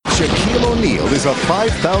Shaquille O'Neal is a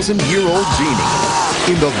 5,000-year-old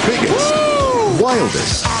genie in the biggest,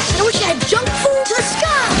 wildest I wish I had junk food to the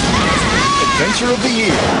sky. adventure of the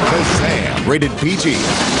year. Kazam, rated PG.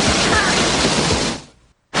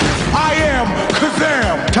 I am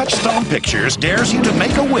Kazam! Touchstone Pictures dares you to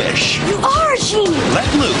make a wish. You are a genie.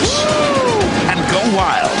 Let loose. And go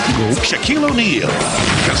wild. Shaquille O'Neal.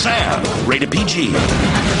 Kazam. Rated PG.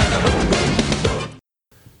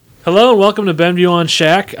 Hello and welcome to Benview on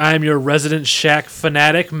Shaq. I'm your resident Shaq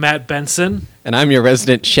fanatic, Matt Benson. And I'm your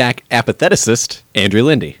resident Shaq apatheticist, Andrew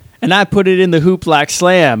Lindy. And I put it in the hoop like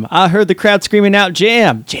slam. I heard the crowd screaming out,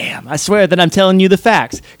 jam, jam. I swear that I'm telling you the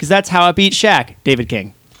facts, because that's how I beat Shaq. David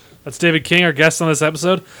King. That's David King, our guest on this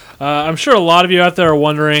episode. I'm sure a lot of you out there are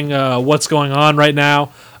wondering what's going on right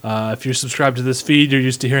now. If you're subscribed to this feed, you're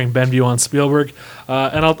used to hearing Benview on Spielberg.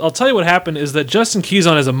 And I'll tell you what happened is that Justin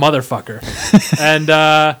Keyson is a motherfucker. And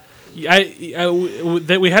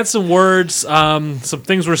we had some words, some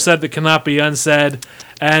things were said that cannot be unsaid.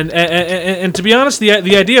 And to be honest, the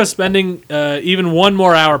idea of spending even one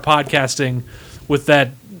more hour podcasting with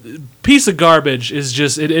that piece of garbage is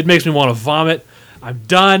just, it makes me want to vomit. I'm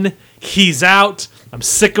done. He's out. I'm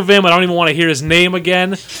sick of him. I don't even want to hear his name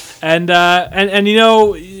again. And you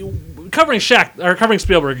know, covering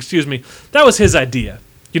Spielberg, excuse me, that was his idea.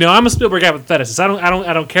 You know, I'm a Spielberg apatheticist. I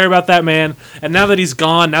don't care about that man. And now that he's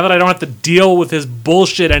gone, now that I don't have to deal with his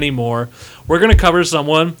bullshit anymore, we're going to cover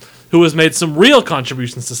someone who has made some real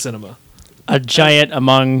contributions to cinema. A giant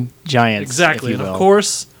among giants. Exactly. If you And will. of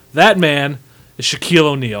course, that man is Shaquille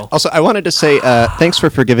O'Neal. Also, I wanted to say thanks for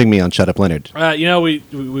forgiving me on Shut Up Leonard. You know, we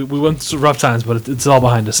went through rough times, but it's all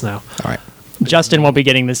behind us now. All right. Justin won't be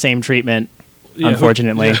getting the same treatment, Yeah,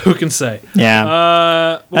 unfortunately. Who can say?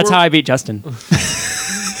 Yeah. That's how I beat Justin.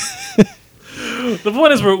 The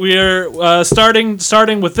point is, we are starting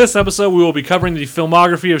with this episode. We will be covering the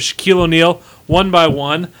filmography of Shaquille O'Neal one by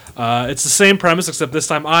one. It's the same premise, except this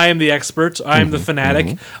time I am the expert. I am the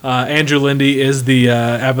fanatic. Andrew Lindy is the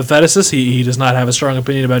apatheticist. He does not have a strong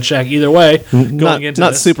opinion about Shaq either way.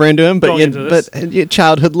 Not super into him, but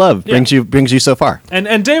childhood love brings you so far.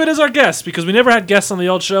 And David is our guest because we never had guests on the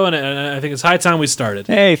old show, and I think it's high time we started.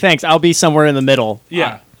 Hey, thanks. I'll be somewhere in the middle.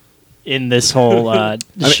 Yeah. In this whole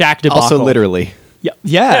Shaq debacle. Also, literally.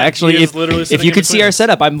 Yeah, actually, he is literally if sitting you in could see between our us.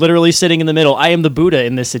 setup, I'm literally sitting in the middle. I am the Buddha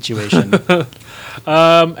in this situation.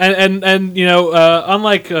 And you know,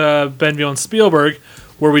 unlike Benview and Spielberg,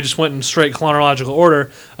 where we just went in straight chronological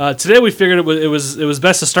order, today we figured it was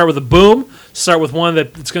best to start with a boom, start with one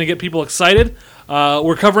that's going to get people excited.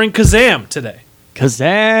 We're covering Kazam today.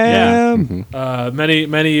 Kazam! Yeah.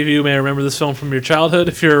 Many of you may remember this film from your childhood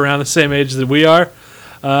if you're around the same age that we are.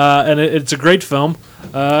 And it's a great film.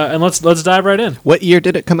 And let's dive right in. What year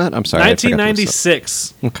did it come out? I'm sorry.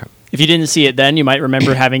 1996. Okay. If you didn't see it then, you might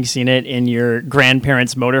remember having seen it in your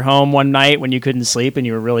grandparents' motorhome one night when you couldn't sleep and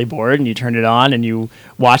you were really bored and you turned it on and you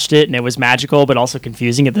watched it and it was magical but also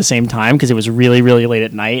confusing at the same time because it was really, really late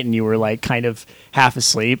at night and you were like kind of half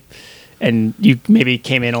asleep and you maybe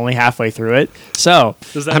came in only halfway through it. So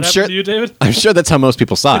Does that happen to you, David? I'm sure that's how most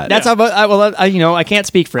people saw it. that's how. I can't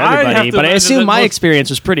speak for I have everybody, to but I imagine assume that my most-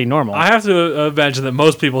 experience was pretty normal. I have to imagine that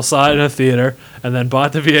most people saw it in a theater and then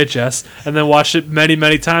bought the VHS and then watched it many,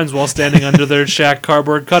 many times while standing under their Shaq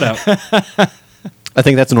cardboard cutout. I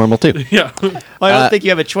think that's normal too. Yeah. Well, I don't think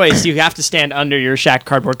you have a choice. You have to stand under your Shaq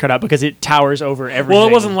cardboard cutout because it towers over everything. Well,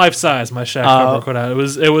 it wasn't life size. My Shaq cardboard cutout. It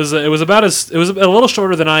was a little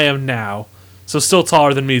shorter than I am now. So still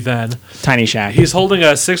taller than me then. Tiny Shaq. He's holding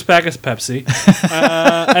a 6-pack of Pepsi,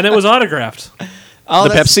 and it was autographed. The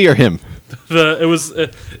Pepsi or him?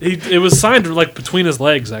 It was signed like between his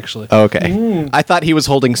legs, actually. Okay. I thought he was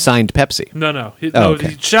holding signed Pepsi. No.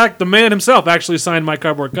 Okay. Shaq, the man himself, actually signed my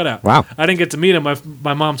cardboard cutout. Wow. I didn't get to meet him.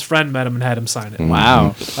 My mom's friend met him and had him sign it.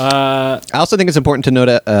 Wow. I also think it's important to note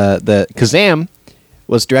that Kazam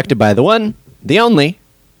was directed by the one, the only,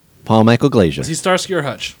 Paul Michael Glaser. Is he Starsky or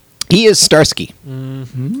Hutch? He is Starsky.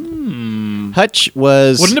 Hutch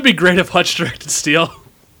was... Wouldn't it be great if Hutch directed Steel?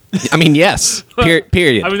 I mean, yes.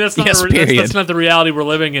 Period. I mean, that's not yes, that's not the reality we're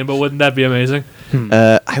living in, but wouldn't that be amazing?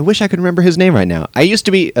 I wish I could remember his name right now. I used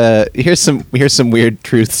to be... here's some weird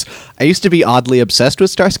truths. I used to be oddly obsessed with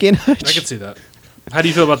Starsky and Hutch. I can see that. How do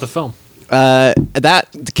you feel about the film? That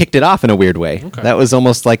kicked it off in a weird way. Okay. That was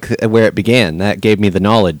almost like where it began. That gave me the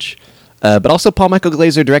knowledge. But also, Paul Michael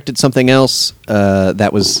Glaser directed something else that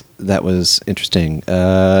was interesting.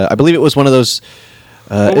 I believe it was one of those.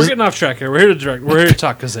 Well, we're getting off track here. We're here to direct. We're here to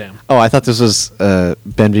talk Kazam. Oh, I thought this was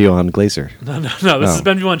Benview on Glaser. No. This is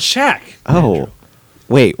Benview on Shaq. Oh,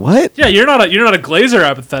 Wait, what? Yeah, you're not a Glazer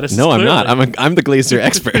apatheticist. No, I'm clearly. not. I'm the Glazer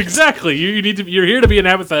expert. Exactly. You're here to be an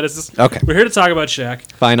apatheticist. Okay. We're here to talk about Shaq.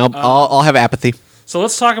 Fine, I'll have apathy. So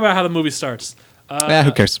let's talk about how the movie starts.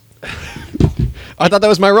 Who cares? I thought that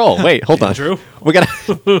was my role. Wait, hold on. Drew? We got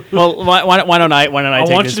Well, why don't I I take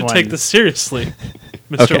want this you to one? take this seriously,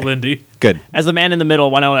 Mr. Okay. Lindy. good. As the man in the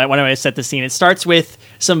middle, why don't I set the scene? It starts with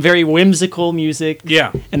some very whimsical music.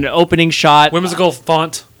 Yeah. And an opening shot Whimsical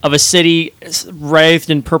font. of a city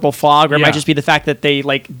wreathed in purple fog, or it Yeah. might just be the fact that they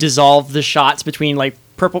like dissolve the shots between like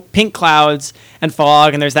pink clouds and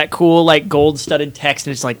fog, and there's that cool like gold-studded text,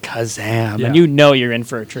 and it's like Kazam, Yeah. and you know you're in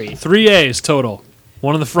for a treat. 3 A's total.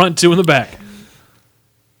 1 in the front, 2 in the back.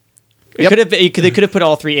 It could have they could have put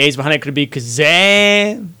all 3 A's behind it. It could be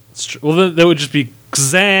Kazam. It's true. Well, then that would just be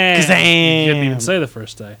Kazam. Kazam. You couldn't even say the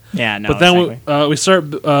first day. Yeah, no. But then exactly. we start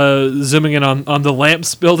zooming in on the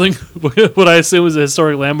Lamps building, what I assume is a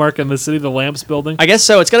historic landmark in the city, the Lamps building. I guess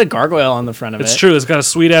so. It's got a gargoyle on the front of it. It's true. It's got a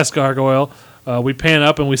sweet-ass gargoyle. We pan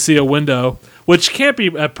up and we see a window, which can't be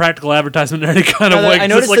a practical advertisement in any kind of way. 'Cause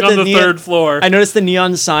it's like that on the third floor. I noticed the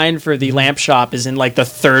neon sign for the lamp shop is in like the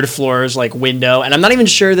third floor's like window, and I'm not even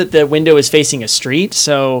sure that the window is facing a street.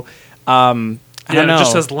 So I don't know. It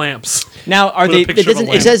just says lamps. Now, are with a they? picture of a It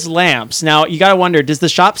lamp. says lamps. Now, you gotta wonder: does the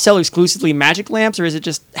shop sell exclusively magic lamps, or is it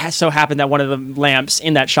just has so happened that one of the lamps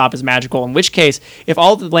in that shop is magical? In which case, if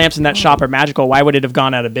all the lamps in that shop are magical, why would it have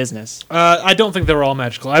gone out of business? I don't think they were all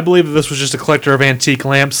magical. I believe that this was just a collector of antique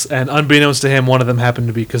lamps, and unbeknownst to him, one of them happened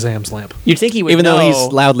to be Kazam's lamp. You'd think he would, Even though know-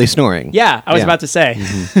 he's loudly snoring. Yeah, I was Yeah. about to say.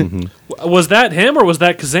 Was that him, or was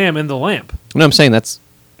that Kazam in the lamp? No, I'm saying that's.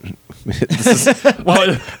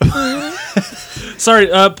 Well, sorry,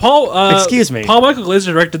 Paul. Excuse me. Paul Michael Glazer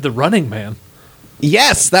directed The Running Man,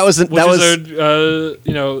 Yes, that was. which That was.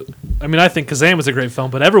 I mean, I think Kazam is a great film,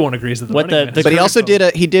 but everyone agrees that The What Running the- Man. the is But he a also great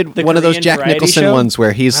film. he did The one of those Korean Jack variety Nicholson show? ones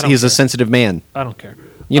where he's don't a care. sensitive man. I don't care.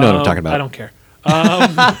 You know what I'm talking about. I don't care.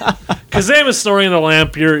 Kazam is story in the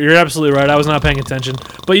lamp. You're absolutely right. I was not paying attention,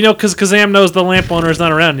 but because Kazam knows the lamp owner is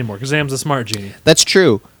not around anymore. Kazam's a smart genie. That's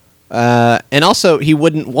true. And also, he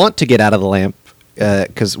wouldn't want to get out of the lamp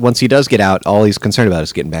because once he does get out, all he's concerned about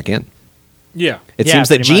is getting back in. Yeah. It Yeah, seems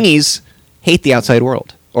that pretty much. genies hate the outside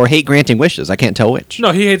world or hate granting wishes. I can't tell which.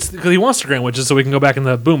 No, he hates because he wants to grant witches so we can go back in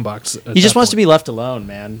the boombox. He just wants to be left alone,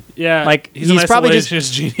 man. Yeah, like he's he's an probably just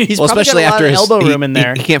isolationist genie. he's Well, probably especially got a lot after of his elbow room in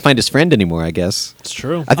there. He can't find his friend anymore. I guess. It's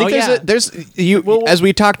true. I think Oh, yeah. there's as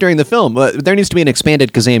we talked during the film. There needs to be an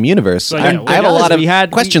expanded Kazam universe. So, yeah, I have a well, lot of we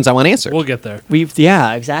had- questions I want answered. We'll get there.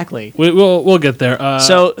 Yeah, exactly. We'll get there.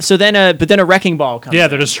 So then a wrecking ball comes. yeah,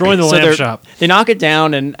 in. they're destroying the So lamp they're- shop. They knock it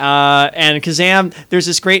down, and Kazam. There's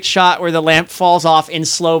this great shot where the lamp falls off in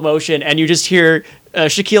slow motion, and you just hear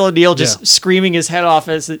Shaquille O'Neal just Yeah. screaming his head off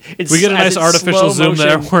as We get a nice artificial zoom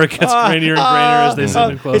there where it gets grainier and grainier as they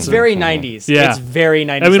zoom in closer. It's very 90s. Yeah. It's very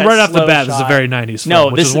 90s. I mean, that right off the slow bat, this is a shot. very 90s film, No,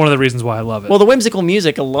 which this is is- one of the reasons why I love it. Well, the whimsical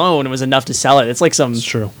music alone was enough to sell it. It's like some. It's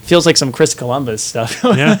true. Feels like some Chris Columbus stuff.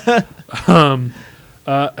 Yeah.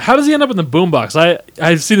 How does he end up in the boombox?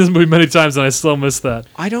 I've seen this movie many times and I still miss that.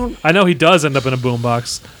 I don't. I know he does end up in a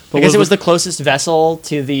boombox. But I guess it was the closest vessel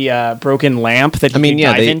to the broken lamp that he I mean, could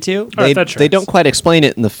yeah, dive into. Alright, that they tracks. don't quite explain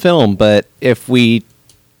it in the film, but if we.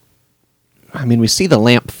 I mean, we see the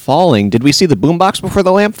lamp falling. Did we see the boombox before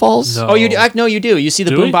the lamp falls? No. Oh, you do? No, you do. You see the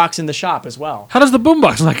Do we? boombox in the shop as well. How does the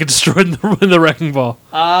boombox not get destroyed in the wrecking ball?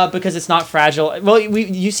 Because it's not fragile. Well,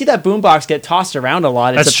 you see that boombox get tossed around a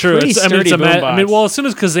lot. It's That's a true. pretty sturdy boombox. well, as soon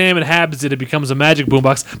as Kazam inhabits it, it becomes a magic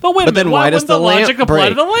boombox. But wait a But minute, then why why does wouldn't the the lamp logic apply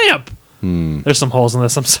to break? the lamp? There's some holes in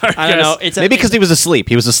this. I'm sorry. I don't guys. know. It's Maybe because he was asleep.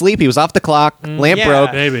 He was asleep. He was off the clock. Lamp yeah.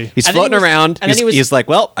 broke. Maybe. He's And then he floating was- around. and then he was- He's like,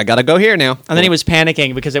 well, I gotta go here now. and then he was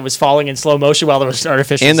panicking because it was falling in slow motion while there was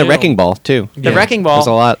artificial. And the zoom. wrecking ball too. The wrecking ball. There's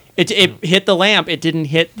a lot. It hit the lamp. It didn't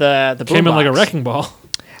hit the boombox. Came in like a wrecking ball.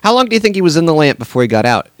 How long do you think he was in the lamp before he got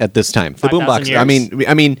out at this time? The 5,000 boombox. years.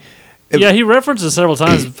 I mean, Yeah, he references several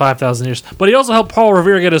times 5,000 years. But he also helped Paul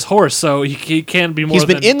Revere get his horse, so he can't be more he's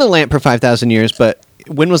been than... in the lamp for 5,000 years, but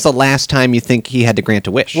when was the last time you think he had to grant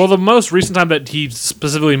a wish? Well, the most recent time that he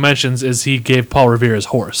specifically mentions is he gave Paul Revere his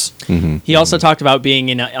horse. He also talked about being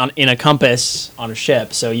in a compass on a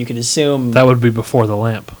ship, so you could assume. That would be before the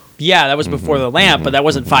lamp. Yeah, that was before the lamp, but that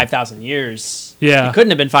wasn't 5,000 years. Yeah. It couldn't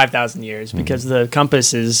have been 5,000 years because the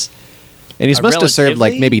compass is. and he must have served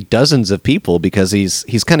like relatively- maybe dozens of people because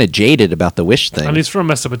he's kind of jaded about the wish thing. And he's from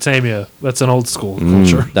Mesopotamia. That's an old school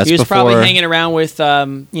culture. That's He was before. probably hanging around with,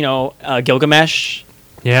 Gilgamesh,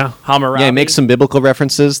 Yeah. Hammurabi. Yeah, he makes some biblical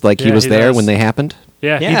references, like he Yeah, was he there does. when they happened.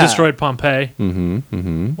 Yeah, he Yeah. destroyed Pompeii.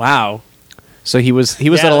 Wow. So he was at a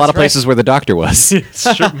lot of that's right. places where the Doctor was.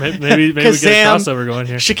 Sure, maybe we get a Kazam, crossover going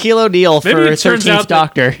here. Shaquille O'Neal Maybe for it turns 13th out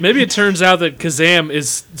Doctor. Maybe it turns out that Kazam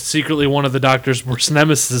is secretly one of the Doctor's worst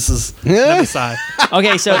nemesis.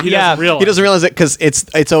 Okay, so He yeah, doesn't realize. He doesn't realize it because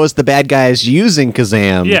it's always the bad guys using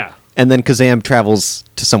Kazam. Yeah. And then Kazam travels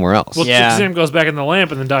to somewhere else. Well, Yeah. Kazam goes back in the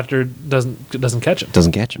lamp, and the Doctor doesn't catch him.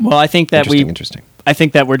 Doesn't catch him. well, I think that Interesting. I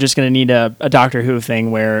think that we're just going to need a Doctor Who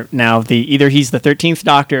thing where now either he's the 13th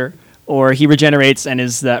Doctor or he regenerates and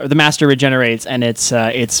or the Master regenerates and it's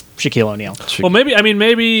Shaquille O'Neal. Well,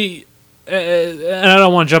 maybe and I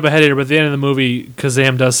don't want to jump ahead here, but at the end of the movie,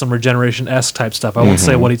 Kazam does some regeneration-esque type stuff. I won't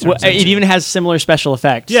say what he turns Well, into. it even has similar special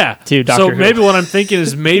effects. Yeah. To Doctor So Who. maybe what I'm thinking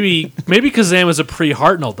is maybe Kazam is a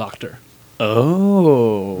pre-Hartnell Doctor.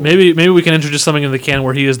 Oh, Maybe we can introduce something in the canon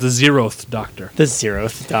where he is the 0th Doctor. the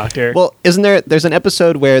 0th Doctor. Well, there's an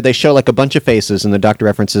episode where they show like a bunch of faces and the Doctor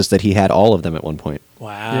references that he had all of them at one point.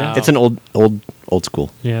 wow. Yeah. It's an old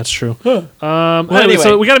school. Yeah, that's true. Anyway, anyway.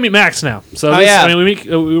 so we got to meet Max now. So yeah. I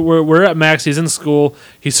mean, we're at Max. He's in school.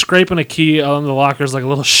 He's scraping a key on the lockers like a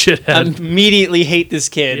little shithead. Immediately hate this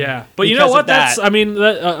kid. Yeah, but you know because what? of that.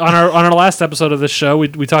 On our last episode of this show,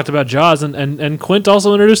 we talked about Jaws, and Quint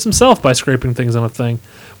also introduced himself by scraping things on a thing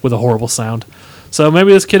with a horrible sound. So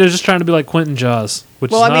maybe this kid is just trying to be like Quentin Jaws,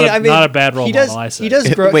 which is not a bad role model. I say. He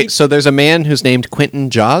does. Wait, so there's a man who's named Quentin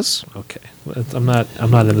Jaws? Okay, I'm not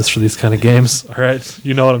in this for these kind of games. All right,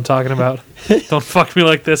 you know what I'm talking about. Don't fuck me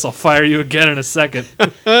like this. I'll fire you again in a second.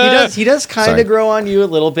 He does kind Sorry. of grow on you a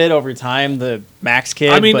little bit over time. The Max kid.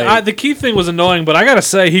 I mean, but- the key thing was annoying, but I gotta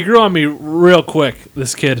say he grew on me real quick.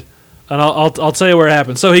 This kid, and I'll tell you where it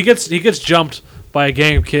happened. So he gets jumped by a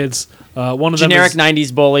gang of kids. One of generic them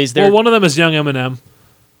 '90s bullies. well, one of them is young Eminem.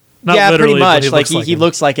 Not yeah, literally, pretty much. but Like he he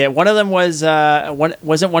looks like it. One of them was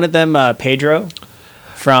wasn't one of them Pedro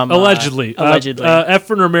from allegedly. allegedly.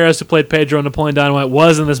 Efren Ramirez, who played Pedro in Napoleon Dynamite,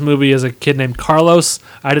 was in this movie as a kid named Carlos.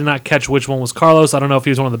 I did not catch which one was Carlos. I don't know if he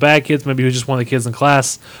was one of the bad kids. Maybe he was just one of the kids in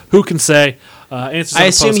class. Who can say? Answers on I a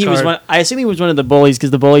assume he was postcard. one. I assume he was one of the bullies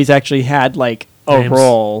because the bullies actually had like a Names.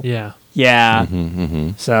 role. Yeah, Yeah.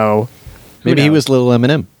 So who Maybe he knows? was Little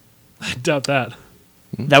Eminem. I doubt that.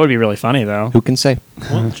 That would be really funny though. Who can say?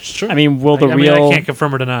 Well, sure. I mean, will the I real I can't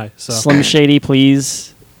confirm or deny. So Slim Shady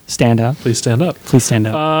please stand up? please stand up. Please stand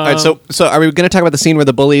up. All right, so are we going to talk about the scene where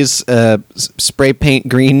the bullies spray paint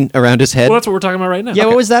green around his head? Well, that's what we're talking about right now. yeah,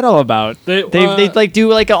 what was that all about? They, They like do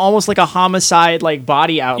like almost like a homicide like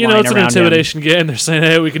body outline. You know, it's an around him. intimidation game. They're saying,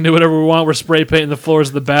 hey, we can do whatever we want. We're spray painting the floors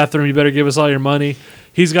of the bathroom. You better give us all your money.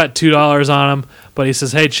 He's got $2 on him, but he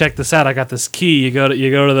says, hey, check this out. I got this key. You go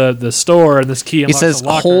to the store, and this key he unlocks says a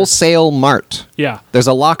locker. Wholesale Mart. Yeah. There's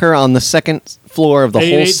a locker on the second floor of the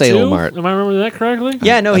 882? Wholesale Mart. Am I remembering that correctly?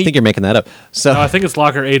 Yeah, no, I think you're making that up. So No, I think it's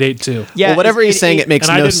locker 882. yeah, well, whatever it's he's saying, it makes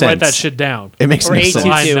And no I didn't sense. write that shit down. It makes or no eight sense.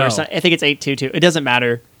 two I two know. or something. I think it's 822. It doesn't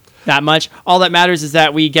matter that much. All that matters is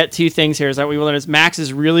that we get two things here. Is that we learn is Max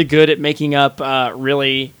is really good at making up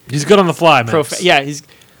really He's good on the fly, man. yeah, he's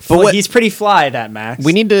what- he's pretty fly, that Max.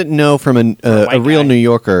 We need to know from a a white real guy. New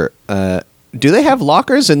Yorker. Do they have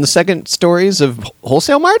lockers in the second stories of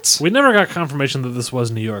wholesale marts? We never got confirmation that this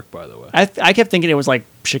was New York, by the way. I kept thinking it was like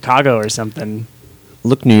Chicago or something.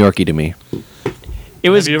 Look New Yorky to me. It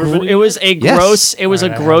was you ever been to it was a Yes. gross it was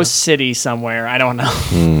Alright, a I gross city somewhere. I don't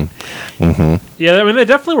know. Yeah, I mean, they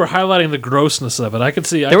definitely were highlighting the grossness of it. I could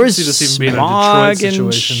see. I There could was see this even being a smog Detroit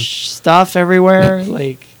and situation. stuff everywhere.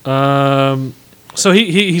 Like So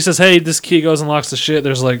he says, hey, this key goes and locks the shit.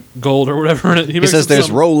 There's like gold or whatever in it. He makes says up there's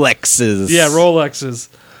some- Rolexes. Yeah, Rolexes.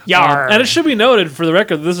 Yar. And it should be noted for the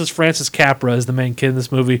record, this is Francis Capra is the main kid in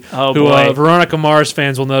this movie. Oh, who boy. Veronica Mars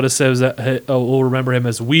fans will notice will remember him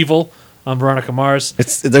as Weevil on Veronica Mars.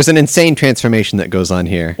 There's an insane transformation that goes on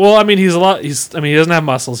here. Well, I mean, he doesn't have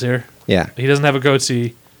muscles here. Yeah. He doesn't have a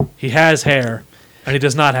goatee. He has hair, and he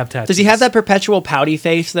does not have tattoos. does he have that perpetual pouty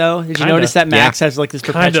face though? Did you Kinda. that Max Yeah. has like this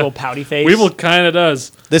Kinda. perpetual pouty face? Weevil kind of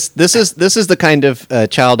does. This is the kind of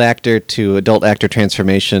child actor to adult actor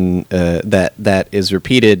transformation that is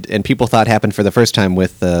repeated and people thought happened for the first time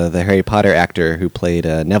with the Harry Potter actor who played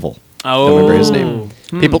Neville. Oh. Don't remember his name.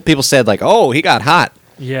 People said like, oh, he got hot.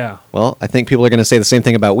 Yeah, Well, I think people are going to say the same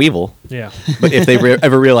thing about Weevil, yeah. but if they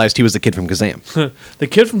ever realized he was the kid from Kazam. The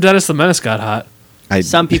kid from Dennis the Menace got hot.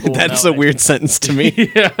 Some people will That's know a it. weird sentence to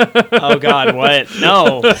me. Oh God, what?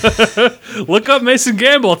 No. Look up Mason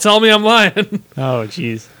Gamble. Tell me I'm lying. Oh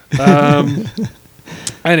jeez.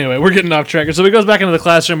 Anyway, we're getting off track. So he goes back into the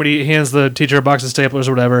classroom and he hands the teacher a box of staplers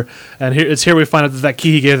or whatever. And here we find out that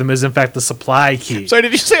key he gave them is in fact the supply key. Sorry,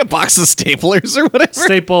 did you say a box of staplers or whatever?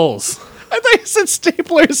 Staples. I thought you said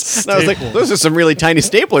staplers. And I was like, those are some really tiny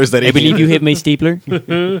staplers that I believe you hit my stapler.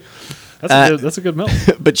 That's a good milk.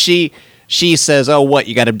 But she says, "Oh, what?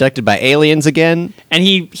 You got abducted by aliens again?" And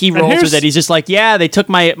he rolls here's- with it. He's just like, yeah, they took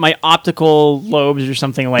my optical lobes or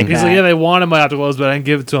something like He's that. like, yeah, they wanted my optical lobes, but I didn't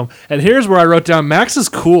give it to him. And here's where I wrote down, Max is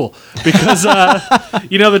cool because,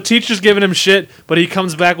 the teacher's giving him shit, but he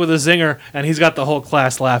comes back with a zinger, and he's got the whole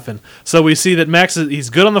class laughing. So we see that Max he's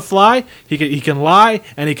good on the fly. He can lie,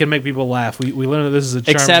 and he can make people laugh. We learn that this is a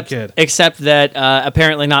charming kid. Except that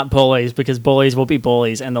apparently not bullies, because bullies will be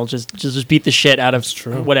bullies and they'll just beat the shit out of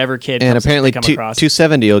whatever kid. And comes apparently, they come across.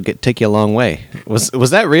 270 will take you a long way.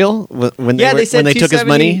 Was that real? When They said when they took his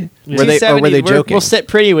money, were they joking? We'll sit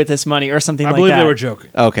pretty with this money or something I like believe that. they were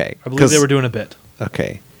joking. Okay, I believe they were doing a bit.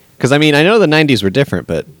 Okay, because I mean, I know the '90s were different,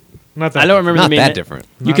 but Not that I don't remember not the that different.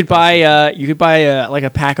 You could buy like a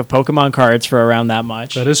pack of Pokemon cards for around that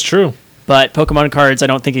much. That is true. But Pokemon cards I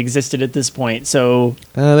don't think existed at this point. So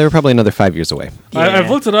They were probably another 5 years away. I've yeah.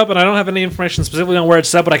 looked it up, and I don't have any information specifically on where it's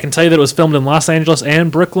set, but I can tell you that it was filmed in Los Angeles and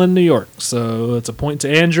Brooklyn, New York. So it's a point to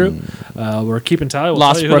Andrew. We're keeping tally. We'll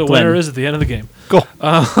Lost tell you who the Brooklyn. winner is at the end of the game. Cool.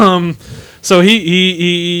 So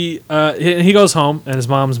he goes home, and his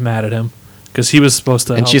mom's mad at him because he was supposed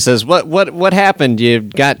to. And she says, "What happened? You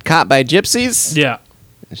got caught by gypsies?" "Yeah,"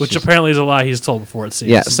 which apparently is a lie he's told before. It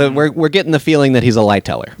seems. Yeah. So we're getting the feeling that he's a lie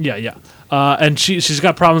teller. Yeah. And she's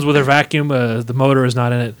got problems with her vacuum. The motor is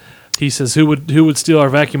not in it. He says, "Who would steal our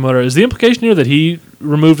vacuum motor?" Is the implication here that he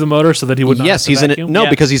removed the motor so that he would not? Yes, have to vacuum? Yeah.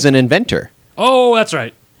 because he's an inventor. Oh, that's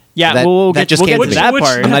right. yeah, That- we'll that get, just we'll came get to to me. that Which-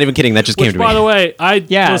 part. I'm not even kidding. That just came Which, to by me. the way,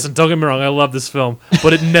 Yeah. listen. Don't get me wrong. I love this film,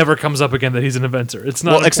 but it never comes up again that he's an inventor. It's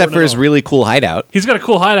not. Well, except important for at his all. really cool hideout. He's got a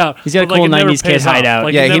cool hideout. He's got a but, cool it never 90s kid pays off. hideout.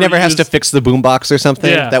 Like, Yeah, he never has to used- fix the boombox or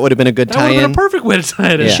something. Yeah. That would have been a good That would have been tie-in. a perfect way to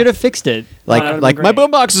tie it in. Yeah. Should have fixed it. Like, That would've like been my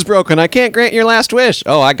great. boombox is broken. I can't grant your last wish.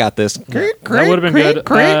 Oh, I got this. That would have been good.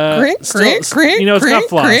 Still, it's got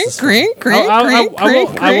flaws.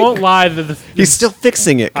 I won't lie that He's still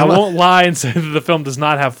fixing it. I Come on. won't lie and say that the film does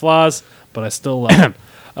not have flaws, but I still love it.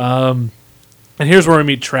 And here's where we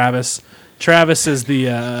meet Travis. Travis is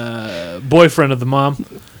the boyfriend of the mom.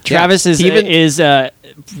 Travis Yeah. is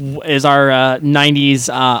our 90s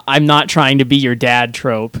I'm not trying to be your dad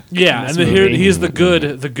trope. Yeah, and here he's the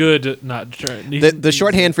good, not The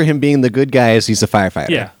shorthand for him being the good guy is he's a firefighter.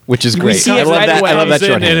 Yeah. Which is We great. see I it love right that. away. I love that He's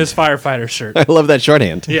in shorthand. his firefighter shirt. I love that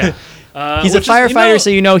shorthand. Yeah, He's a which is, firefighter, so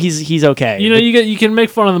you know he's okay. you can make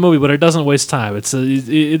fun of the movie, but it doesn't waste time. It's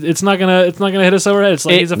not gonna hit us over the head. It's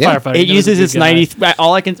like he's a firefighter. It He knows uses he's its a good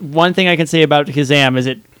guy. 90. One thing I can say about Kazam is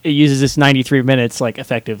it uses its 93 minutes like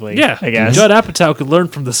effectively. Yeah, I guess. Judd Apatow could learn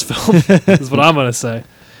from this film. Is what I'm gonna say.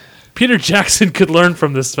 Peter Jackson could learn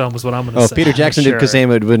from this film. Is what I'm gonna Oh, say. if Peter Jackson Sure. did Kazam, it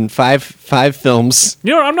would have been five films.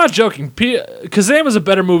 You know, I'm not joking. Kazam is a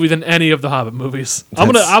better movie than any of the Hobbit movies. I'm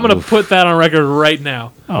That's- gonna oof. put that on record right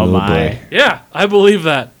now. Oh my. boy. Yeah, I believe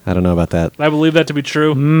that. I don't know about that. I believe that to be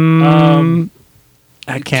true.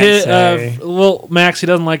 I can't say. Well, Max, he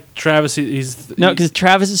doesn't like Travis. He's No, because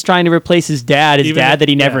Travis is trying to replace his dad that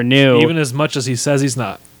he never knew. Even as much as he says he's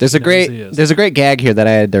not. There's a He knows he great is. there's a great gag here that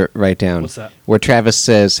I had to write down. What's that? Where Travis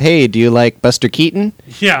says, "Hey, do you like Buster Keaton?"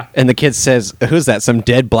 Yeah. And the kid says, "Who's that? Some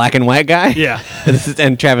dead black and white guy?" Yeah.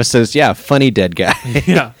 And Travis says, "Yeah, funny dead guy."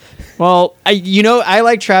 Yeah. Well, I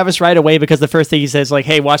like Travis right away because the first thing he says, like,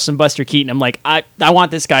 "Hey, watch some Buster Keaton." I'm like, I want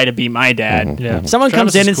this guy to be my dad. Yeah. If someone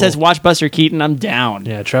Travis comes in is and cool. says, "Watch Buster Keaton," I'm down.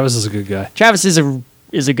 Yeah, Travis is a good guy. Travis is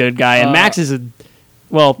a good guy, and Max is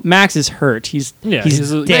Max is hurt. He's Yeah, he's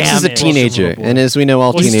he's a- damaged. Max is a teenager, Little boy. and as we know,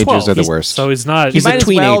 all Well, he's teenagers 12. are the He's- worst. So he's not. He's a might as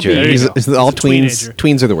well tweenager. be. There you He's go. all He's a tweens. tweenager.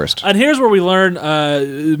 Tweens are the worst. And here's where we learn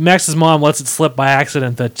Max's mom lets it slip by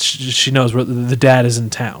accident that she knows where the dad is in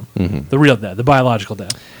town. The real dad, the biological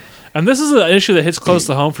dad. And this is an issue that hits close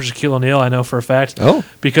to home for Shaquille O'Neal, I know for a fact. Oh.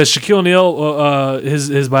 Because Shaquille O'Neal,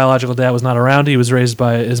 his biological dad was not around. He was raised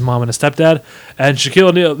by his mom and his stepdad. And Shaquille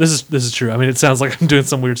O'Neal, this is true. I mean, it sounds like I'm doing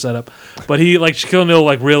some weird setup. But Shaquille O'Neal,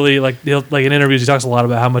 really, in interviews, he talks a lot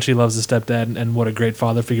about how much he loves his stepdad and what a great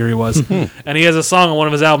father figure he was. And he has a song on one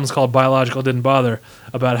of his albums called Biological Didn't Bother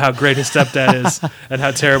about how great his stepdad is and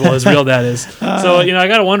how terrible his real dad is. So, I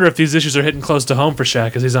got to wonder if these issues are hitting close to home for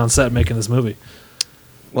Shaq as he's on set making this movie.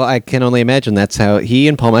 Well, I can only imagine that's how he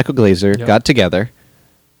and Paul Michael Glazer Yep. got together.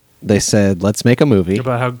 They said, "Let's make a movie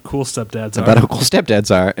About how cool stepdads are. about how cool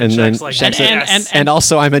stepdads are," and then Shaq's like, Shaq said, and- "And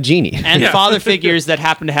also, I'm a genie." and Yeah. father figures that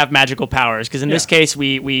happen to have magical powers. Because in this Yeah. case,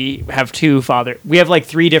 we have we have like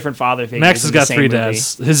 3 different father figures. Max has in the got same 3 movie.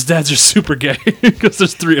 dads. His dads are super gay because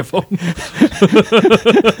there's 3 of them.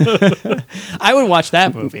 I would watch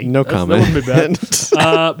that movie. No That comment. wouldn't be bad.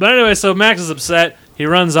 But anyway, so Max is upset. He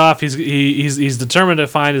runs off. He's determined to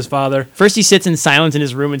find his father. First, he sits in silence in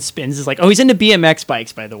his room and spins. It's like, oh, he's into BMX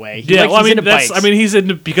bikes, by the way. Yeah, well, I he's mean, into bikes. he's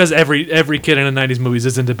into because every kid in the '90s movies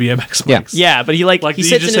is into BMX Yeah. bikes. Yeah, but he Like, he you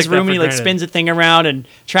sits just in his take that room for and he granted. spins a thing around, and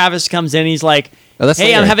Travis comes in. And he's like, Oh, that's "Hey,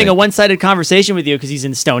 later, I'm I having a think. one-sided conversation with you," because he's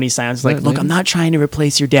in stony silence. He's like, That "Look, later? I'm not trying to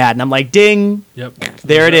replace your dad," and I'm like, "Ding, Yep.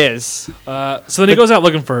 there it is." So then he goes out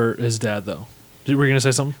looking for his dad, though. Were you gonna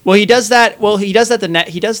say something? Well, he does that.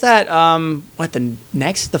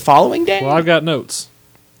 The following day. Well, I've got notes.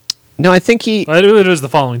 No, I think he. It is the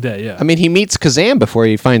following day. Yeah. I mean, he meets Kazam before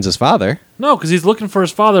he finds his father. No, because he's looking for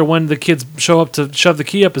his father when the kids show up to shove the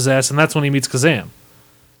key up his ass, and that's when he meets Kazam.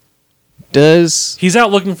 Does He's out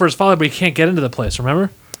looking for his father, but he can't get into the place.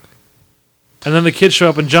 Remember? And then the kids show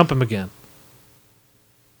up and jump him again.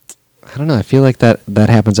 I don't know. I feel like that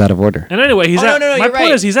happens out of order. And anyway, he's Oh, out. no, My you're point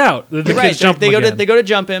right. is he's out. The You're kids right. jump They him go again. to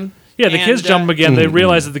jump him. Yeah, the kids jump him and, again. They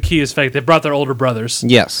realize that the key is fake. They brought their older brothers.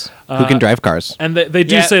 Yes, who can drive cars? And they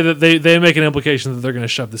do Yeah. say that they make an implication that they're going to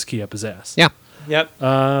shove this key up his ass. Yeah. Yep.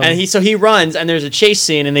 And he runs, and there's a chase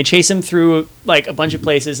scene, and they chase him through like a bunch of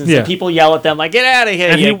places, and Yeah. some people yell at them like, "Get out of here,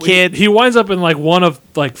 And you kid!" he winds up in like one of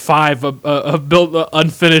like 5 built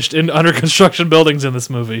unfinished and under construction buildings in this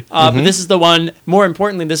movie. But this is the one. More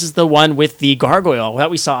importantly, this is the one with the gargoyle that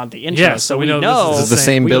we saw in the intro. Yeah, so we we know know this This is the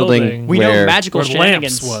same building we know where- magical where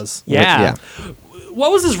shenanigans. Lamps was. Yeah,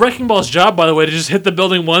 What was this wrecking ball's job, by the way? To just hit the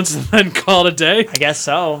building once and then call it a day? I guess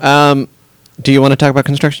so. Do you want to talk about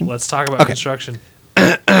construction? Let's talk about construction.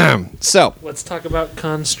 So, Let's talk about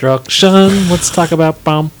construction. Let's talk about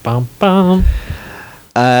bum bum bum.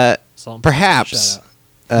 perhaps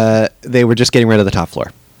they were just getting rid of the top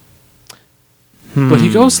floor. But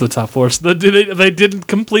he goes to the top floor, so they didn't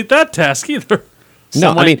complete that task either. No,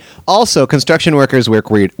 Someone- I mean, also construction workers work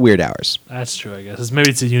weird hours, That's true, I guess. Maybe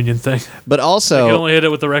it's a union thing. but They also could only hit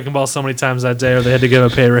it with the wrecking ball so many times that day, or they had to give a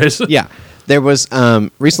pay raise. yeah. There was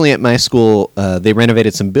recently at my school they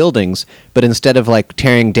renovated some buildings, but instead of like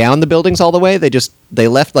tearing down the buildings all the way, they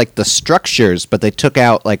left like the structures, but they took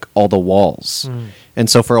out like all the walls. And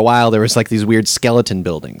so for a while there was like these weird skeleton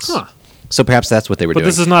buildings. Huh. So perhaps that's what they were But doing.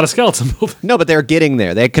 this is not a skeleton building. No, but they're getting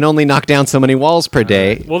there. They can only knock down so many walls per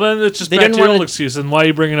day Well, then it's just They back didn't to your wanna- old excuse. And why are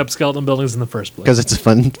you bringing up skeleton buildings in the first place? because it's a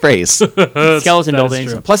fun phrase. skeleton that is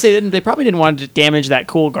buildings. true. Plus, they probably didn't want to damage that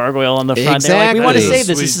cool gargoyle on the front. They're like, we want to Exactly. save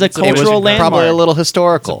this. This is a Sweet. It was cultural landmark. Probably a little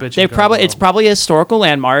historical. Bitchin' They probably gargoyle. it's probably a historical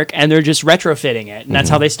landmark, and they're just retrofitting it, and that's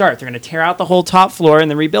how they start. They're going to tear out the whole top floor and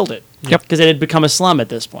then rebuild it. Yep. Because it had become a slum at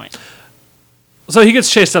this point. So he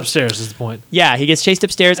gets chased upstairs. Is the point? Yeah, he gets chased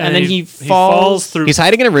upstairs, and then he falls falls. through. He's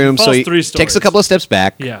hiding in a room, so falls he 3 takes stories. a couple of steps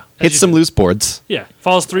back. Yeah, as hits you some do. loose boards. Yeah,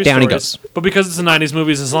 falls 3 Down he stories. goes. But because it's the '90s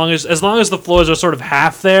movies, as long as the floors are sort of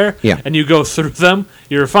half there, Yeah. and you go through them,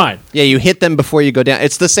 you're fine. Yeah, you hit them before you go down.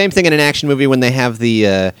 It's the same thing in an action movie when they have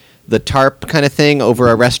the tarp kind of thing over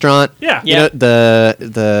a restaurant. Yeah. You know,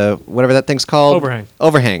 the whatever that thing's called.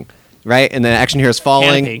 Overhang. Right? And the action hero is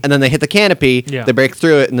falling, Canopy. and then they hit the canopy, Yeah. they break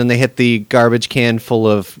through it, and then they hit the garbage can full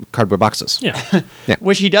of cardboard boxes. Yeah,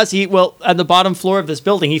 Which he does. On the bottom floor of this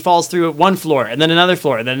building, he falls through one floor, and then another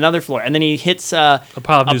floor, and then another floor, and then he hits a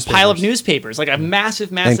pile of newspapers, like a massive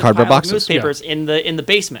cardboard pile boxes. of newspapers in the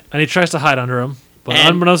basement. and he tries to hide under him, but And-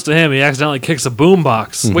 unbeknownst to him, he accidentally kicks a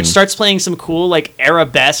boombox. Which starts playing some cool like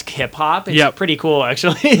arabesque hip hop. It's Yep. pretty cool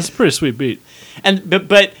actually. It's a pretty sweet beat. And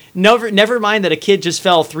but never mind that a kid just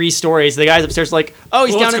fell 3 stories. The guys upstairs are like, oh,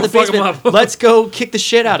 he's Well, down in the let's go fuck him basement. up. Let's go kick the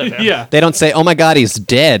shit out of him. Yeah. They don't say, "Oh my God, he's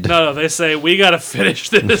dead." No, they say we gotta finish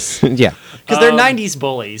this. Yeah. Because they're '90s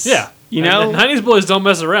bullies. Yeah, you And know. the '90s boys don't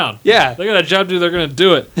mess around. Yeah. they got a job to do. They're gonna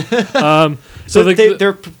do it. So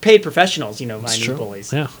they're paid professionals. You know, '90s True.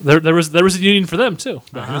 bullies. Yeah, there was a union for them too.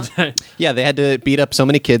 Back in the day. Yeah, they had to beat up so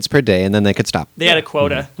many kids per day, and then they could stop. They had a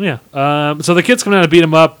quota. Yeah. So the kids come down to beat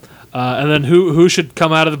him up, and then who should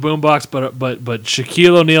come out of the boombox but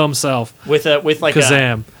Shaquille O'Neal himself, With like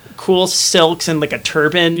Kazam. a cool silks and like a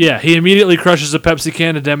turban. Yeah, he immediately crushes a Pepsi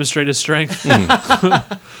can to demonstrate his strength.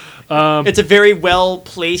 It's a very well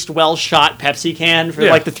placed, well shot Pepsi can for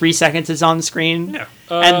Yeah. like the 3 seconds it's on screen. Yeah.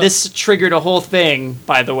 And this triggered a whole thing.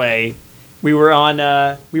 By the way, we were on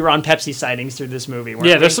Pepsi sightings through this movie. weren't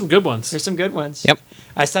Yeah, we? there's some good ones. There's some good ones. Yep.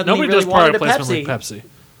 I suddenly Nobody really does wanted product a placement Pepsi. like Pepsi.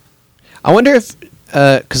 I wonder if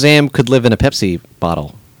Kazam could live in a Pepsi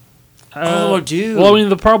bottle. Oh, dude. Well, I mean,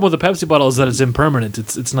 the problem with the Pepsi bottle is that it's impermanent.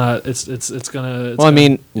 It's not. It's gonna. It's Well, I gonna-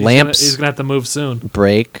 mean, he's lamps- He's gonna have to move soon.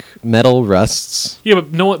 Break, metal rusts. Yeah,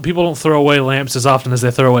 but people don't throw away lamps as often as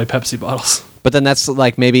they throw away Pepsi bottles. But then that's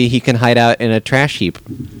like maybe he can hide out in a trash heap.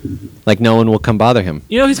 Like no one will come bother him.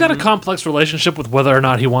 You know, he's got a complex relationship with whether or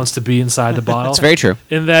not he wants to be inside the bottle. It's very true.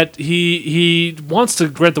 In that he wants to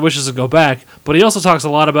grant the wishes and go back, but he also talks a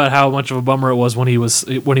lot about how much of a bummer it was when he was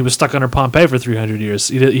stuck under Pompeii for 300 years.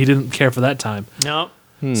 He didn't care for that time. No.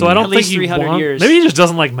 So I don't At think least he 300 years. Maybe he just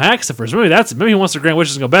doesn't like Max at first. Maybe he wants to grant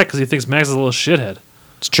wishes and go back because he thinks Max is a little shithead.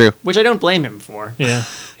 It's true. Which I don't blame him for. Yeah.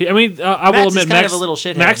 I will Max is admit, kind of a little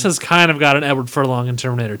shithead. Max has kind of got an Edward Furlong in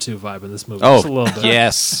Terminator 2 vibe in this movie. Oh, Just a little bit.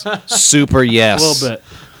 yes. Super yes. A little bit.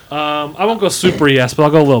 I won't go super yes, but I'll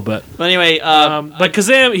go a little bit. But anyway, But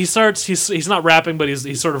Kazam, he's not rapping, but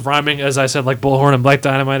he's sort of rhyming, as I said, like Bullhorn and Black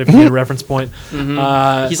Dynamite, if you need a reference point.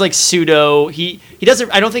 he's like pseudo. He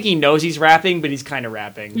doesn't. I don't think he knows he's rapping, but he's kind of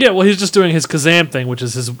rapping. Yeah, well, he's just doing his Kazam thing, which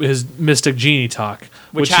is his mystic genie talk,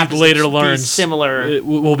 which he happens later to be learns similar. it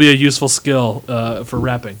will be a useful skill for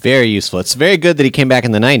rapping. Very useful. It's very good that he came back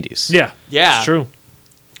in the 90s. Yeah, Yeah. it's true.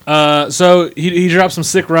 So he drops some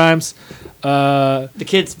sick rhymes. The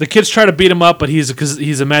kids. The kids try to beat him up, but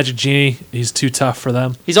he's a magic genie. He's too tough for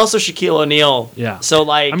them. He's also Shaquille O'Neal. Yeah. So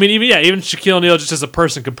like, I mean, even Shaquille O'Neal, just as a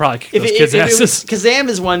person, could probably kick those kids' it was, asses. Kazam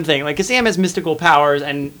is one thing. Like Kazam has mystical powers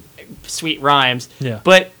and sweet rhymes. Yeah.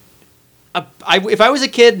 But if I was a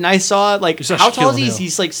kid and I saw like saw how tall Shaquille is he? O'Neal.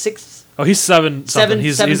 He's like 6'7". Oh, he's seven.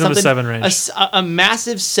 He's in the something. 7 range. A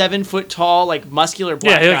massive 7 foot tall, like muscular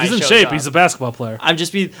black Yeah, guy he's in shows shape. up. He's a basketball player. I'd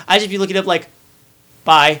just be looking up like,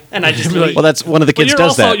 bye, and I just Be like, leave. Well, that's one of the But kids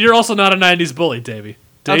does that. You're also not a '90s bully, Davey.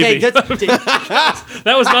 Okay, Davey. good.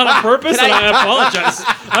 That was not on purpose, and I apologize.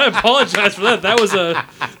 I apologize for that. That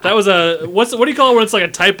was a what do you call it when it's like a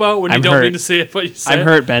typo when you I'm don't hurt. mean to say it but you say I'm it?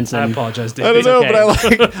 hurt, Benson. I apologize, Davey. I don't know,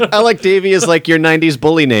 okay. but I like Davey as like your 90s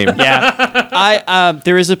bully name. Yeah,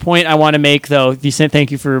 there is a point I want to make though. You said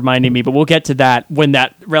thank you for reminding me, but we'll get to that when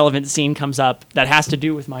that relevant scene comes up. That has to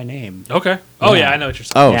do with my name. Okay. Oh yeah, I know what you're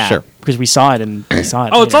saying. Oh, Yeah, sure. because we saw it and we saw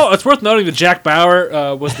it. Oh, later. it's worth noting that Jack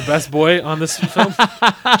Bauer was the best boy on this film.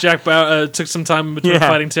 Jack Bauer took some time in between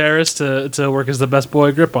fighting terrorists to work as the best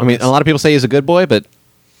boy grip on I mean, this. a lot of people say he's a good boy, but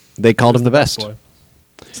they called him the best. boy.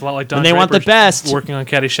 It's a lot like Don When they want the Draper best. working on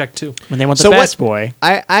Caddyshack 2. when they want the So best boy.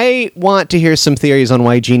 I want to hear some theories on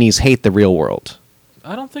why genies hate the real world.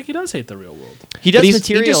 I don't think he does hate the real world. He does But he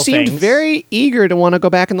material just seemed things. very eager to want to go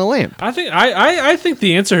back in the lamp. I think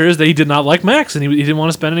the answer here is that he did not like Max and he didn't want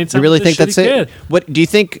to spend any time. You really with this think that's shitty it? kid. What do you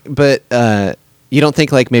think? But you don't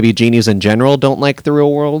think like maybe genies in general don't like the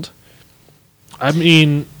real world? I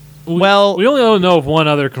mean, we only know of one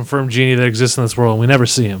other confirmed genie that exists in this world, and we never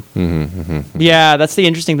see him. Yeah, that's the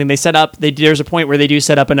interesting thing. They set up. There's a point where they do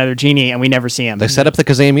set up another genie, and we never see him. They set up the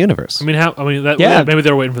Kazam universe. I mean, Yeah. maybe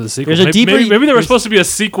they were waiting for the sequel. There's a deeper- maybe there was supposed to be a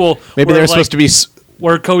sequel. Maybe where, they were like, supposed to be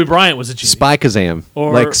where Kobe Bryant was a genie, Spy Kazam,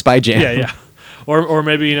 or like Spy Jam. Yeah, yeah. Or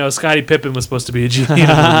maybe Scottie Pippen was supposed to be a genie.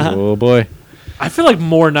 Oh boy. I feel like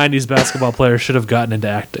more '90s basketball players should have gotten into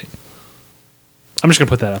acting. I'm just gonna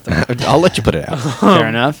put that out there. I'll let you put it out. Fair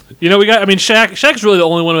enough. Shaq's really the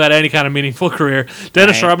only one who had any kind of meaningful career.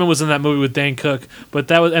 Dennis Right. Rodman was in that movie with Dane Cook,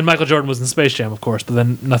 and Michael Jordan was in Space Jam, of course. But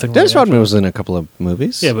then nothing. Dennis really Rodman was in a couple of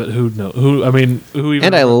movies. Yeah, but who even?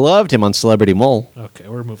 And I loved him on Celebrity Mole. Okay,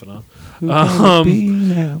 we're moving on.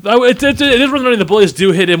 It is worth noting the bullies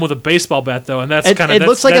do hit him with a baseball bat, though, and that's It kind of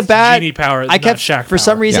looks like a bat. genie power. I kept not Shaq for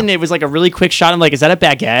some power. reason it was like a really quick shot. I'm like, is that a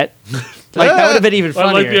baguette? Like that would have been even I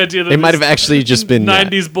funnier. like the idea that They might have actually just been.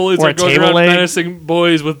 '90s bullies Or are a going table around leg. menacing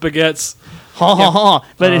boys with baguettes. Ha ha ha.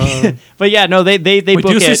 But but yeah, no, they We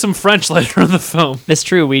book do it. see some French later in the film. That's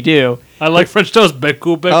true, we do. I like French toast.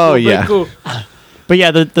 Beku, beku, Oh, yeah. beku. But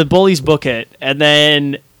yeah, the bullies book it, and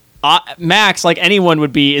then Max, like anyone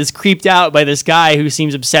would be, is creeped out by this guy who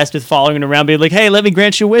seems obsessed with following him around, being like, "Hey, let me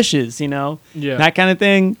grant you wishes," Yeah. that kind of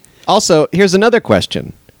thing. Also, here's another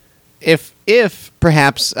question: If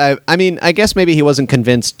perhaps I mean, I guess maybe he wasn't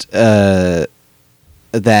convinced that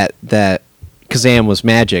Kazam was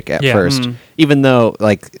magic at Yeah. first, even though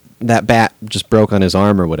like that bat just broke on his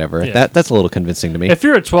arm or whatever. Yeah. That's a little convincing to me. If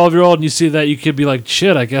you're a 12-year-old and you see that, you could be like,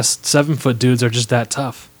 "Shit, I guess 7-foot dudes are just that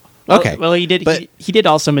tough." Okay, Well, he did. But- He did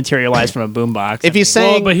also materialize from a boombox. If he's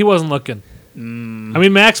Well, saying but he wasn't looking. I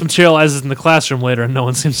mean, Max materializes in the classroom later, and no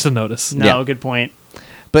one seems to notice. no, Yeah. good point.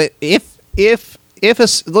 But if a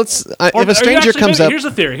stranger comes up, Here's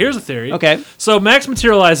a theory. Okay. So Max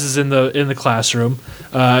materializes in the classroom.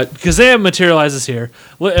 Kazam materializes here.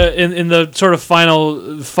 In the sort of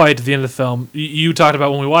final fight at the end of the film. You talked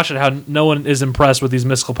about when we watched it how no one is impressed with these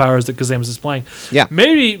mystical powers that Kazam is displaying. Yeah.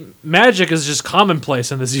 Maybe magic is just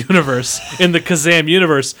commonplace in this universe, in the Kazam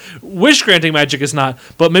universe. Wish granting magic is not,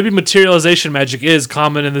 but maybe materialization magic is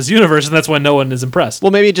common in this universe, and that's why no one is impressed.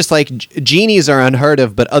 Well, maybe just like genies are unheard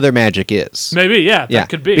of, but other magic is. Maybe, yeah, that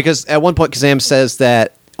could be. Because at one point, Kazam says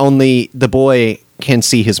that only the boy can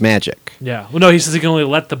see his magic. Yeah. Well, no, he says he can only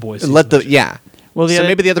let the boys. See Let his the magic. yeah. Well, so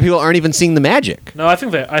maybe the other people aren't even seeing the magic. No, I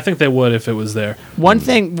think they would if it was there. One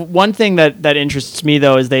thing that interests me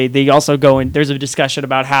though is they also go in. There's a discussion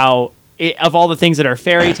about how of all the things that are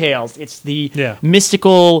fairy tales, it's the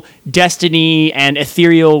mystical destiny and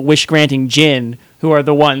ethereal wish granting jinn who are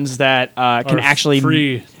the ones that can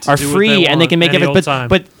actually are free and they can make it.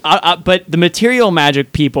 But the material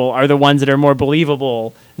magic people are the ones that are more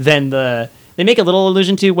believable than the. They make a little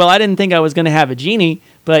allusion to. Well, I didn't think I was going to have a genie,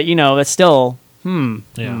 but that's still.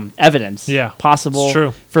 Evidence. Yeah. Possible It's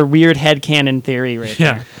true. for weird headcanon theory right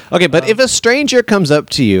there. Okay, but if a stranger comes up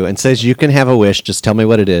to you and says you can have a wish, just tell me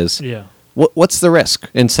what it is. Yeah. What's the risk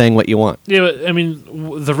in saying what you want? Yeah, but, I mean,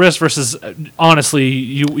 the risk versus honestly,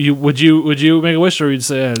 you would you make a wish, or you'd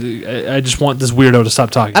say I just want this weirdo to stop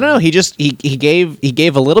talking? I don't know. He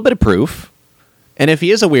gave a little bit of proof, and if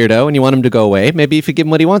he is a weirdo and you want him to go away, maybe if you give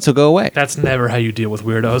him what he wants, he'll go away. That's never how you deal with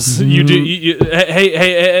weirdos. You do.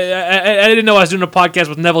 Hey! I didn't know I was doing a podcast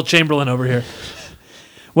with Neville Chamberlain over here.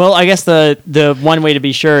 Well, I guess the one way to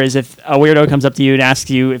be sure is if a weirdo comes up to you and asks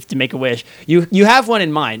you if to make a wish, you have one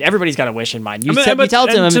in mind. Everybody's got a wish in mind. You tell it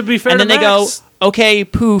to them, to be fair and then to they go, Max, okay,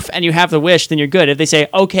 poof, and you have the wish, then you're good. If they say,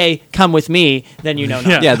 okay, come with me, then you know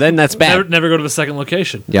not. Yeah, then that's bad. never go to the second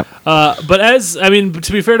location. Yep. But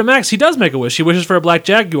to be fair to Max, he does make a wish. He wishes for a black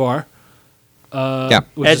jaguar. Yeah.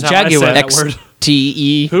 Which is how I Jaguar. say that word.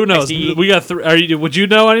 XTE. Who knows? XTE. We got three. Would you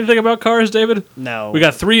know anything about cars, David? No. We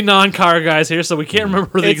got three non-car guys here, so we can't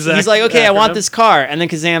remember the exact. He's like, okay, I want acronym. this car, and then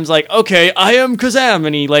Kazam's like, okay, I am Kazam,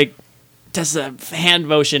 and he does a hand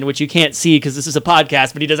motion, which you can't see because this is a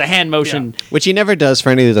podcast, but he does a hand motion. Which he never does for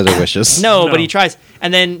any of his other wishes. No, No. but he tries,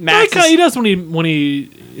 and then Max. He does when he.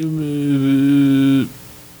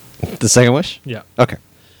 The second wish? Yeah. Okay.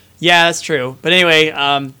 Yeah, that's true. But anyway,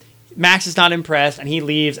 Max is not impressed, and he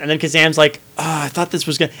leaves. And then Kazam's like, I thought this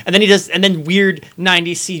was good. And then he does, and then weird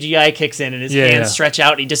 90s CGI kicks in, and his hands stretch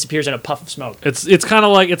out, and he disappears in a puff of smoke. It's kind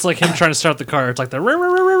of like him trying to start the car. It's like the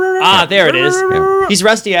There it is. Yeah. He's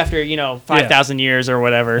rusty after 5,000 years or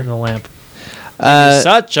whatever. in the lamp.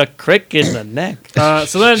 Such a crick in the neck.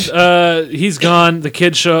 So then he's gone.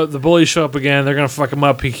 The bullies show up again. They're gonna fuck him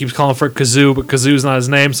up. He keeps calling for Kazoo, but Kazoo's not his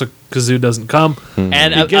name, so Kazoo doesn't come.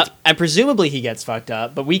 And presumably he gets fucked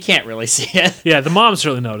up, but we can't really see it. Yeah, the mom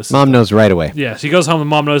certainly noticed. Mom knows right away. Yeah, she goes home. The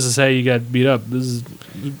mom notices, hey, you got beat up. This is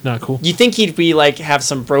not cool. You think he'd be have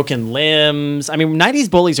some broken limbs? I mean, 90s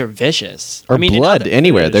bullies are vicious. Or I mean, blood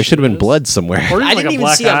anywhere. There should have been is. blood somewhere. Or I like didn't a even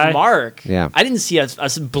black see eye. a mark. Yeah. I didn't see a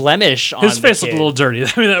blemish on His face the looked kid. a little dirty.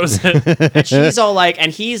 I mean, that was it. And she's all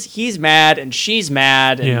and he's mad and she's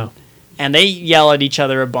mad. And, Yeah. and they yell at each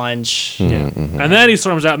other a bunch. Yeah. And then he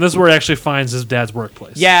storms out, and this is where he actually finds his dad's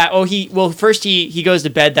workplace. Yeah. First he goes to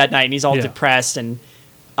bed that night and he's all depressed and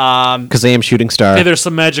Kazam shooting star. Hey, there's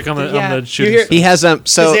some magic on the shooting. You hear- star. He has so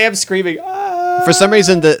Kazam screaming. for some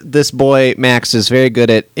reason this boy Max is very good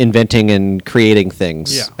at inventing and creating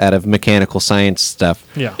things out of mechanical science stuff.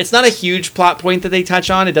 Yeah. It's not a huge plot point that they touch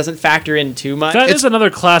on. It doesn't factor in too much. That is another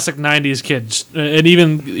classic '90s kid, and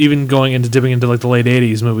even dipping into the late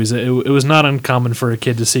 '80s movies. It was not uncommon for a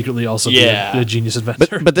kid to secretly also be a genius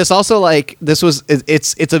inventor. But this also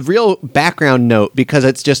it's a real background note because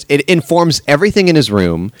it informs everything in his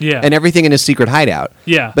room and everything in his secret hideout.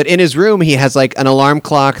 Yeah. But in his room he has an alarm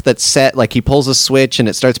clock that's set, he pulls a switch and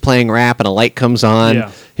it starts playing rap and a light comes on.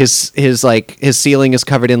 Yeah. His ceiling is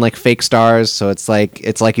covered in fake stars, so it's like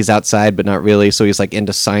he's outside but not really. So he's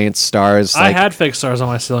into science stars. I had fake stars on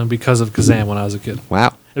my ceiling because of Kazam when I was a kid.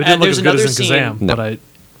 Wow. It didn't look there's as good as in another scene- Kazam, No. but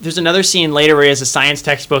There's another scene later where he has a science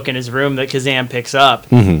textbook in his room that Kazam picks up,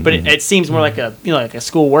 Mm-hmm, but it seems more like a like a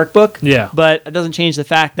school workbook. Yeah. But it doesn't change the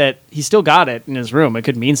fact that he still got it in his room. It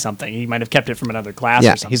could mean something. He might have kept it from another class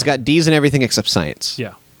Yeah, or something. he's got D's in everything except science.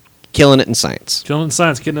 yeah. Killing it in science. Killing in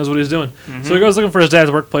science, kid knows what he's doing. So he goes looking for his dad's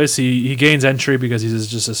workplace. He gains entry because he's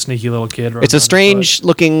just a sneaky little kid. It's a strange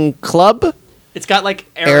looking club. It's got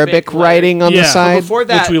Arabic writing on the side. Before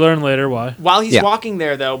that, which we learn later why. while he's Yeah. walking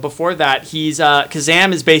there, though, before that, he's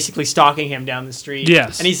Kazam is basically stalking him down the street.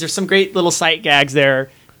 Yes. and there's some great little sight gags there.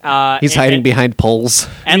 He's hiding behind poles.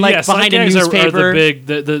 and Yeah, sight behind a gags newspaper. Are the big.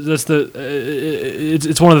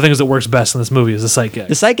 It's one of the things that works best in this movie is the sight gag.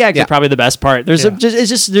 The sight gags Yeah. are probably the best part. There's Yeah. there's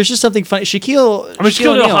just something funny. Shaquille. I mean, she's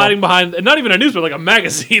O'Neal. hiding behind not even a newspaper, like a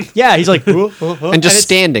magazine. Yeah, he's like, And just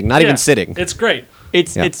standing, not even Yeah, sitting. It's great.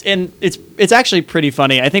 It's Yeah. it's actually pretty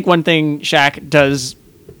funny. I think one thing Shaq does.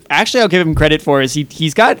 Actually, I'll give him credit for is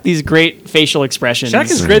he's got these great facial expressions.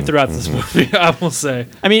 Shaq is great throughout this movie, I will say.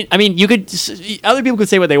 I mean, you could other people could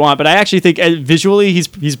say what they want, but I actually think visually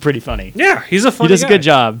he's pretty funny. Yeah, he's a funny He does guy. a good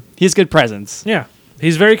job. He has good presence. Yeah,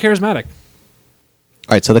 he's very charismatic.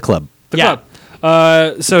 All right, so the club. The Yeah.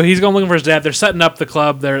 club. So he's going looking for his dad. They're setting up the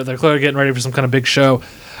club. They're clearly getting ready for some kind of big show.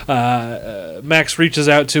 Max reaches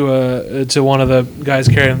out to one of the guys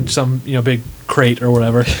carrying some big crate or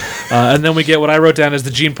whatever, and then we get what I wrote down as the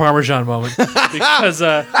Gene Parmesan moment because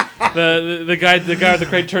the guy with the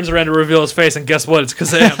crate turns around to reveal his face, and guess what? It's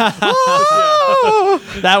Kazam.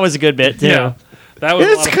 That was a good bit too. Yeah, that was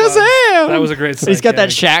It's a lot of fun. Kazam! That was a great. He's got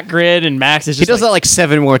that sight Shaq grid, and Max is He just does that like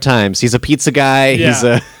 7 more times. He's a pizza guy. gag. He's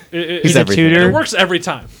a He's a everything. tutor. It works every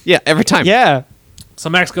time. yeah, every time. yeah. So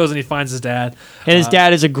Max goes and he finds his dad. And his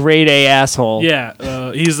dad is a grade A asshole. Yeah,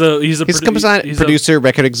 he's a He's a he's producer,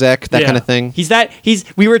 record exec, that Yeah. kind of thing.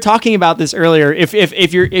 We were talking about this earlier.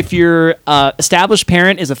 If your established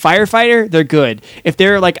parent is a firefighter, they're good. If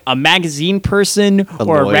they're like a magazine person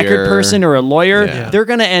or a record lawyer. person or a lawyer, Yeah. they're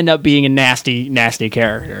gonna end up being a nasty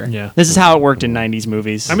character. Yeah. This is how it worked in '90s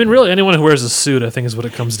movies. I mean, really, anyone who wears a suit, I think, is what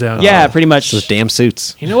it comes down. yeah, to. pretty much. Those damn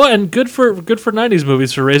suits. You know what? And good for '90s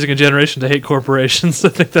movies for raising a generation to hate corporations. I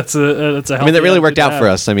think that's a I mean, that really worked out for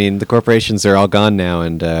us. I mean, the corporations are all gone now,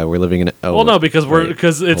 and we're living in. Well, no, because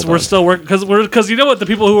we're still working because you know what, the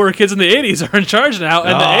people who were kids in the '80s are in charge now,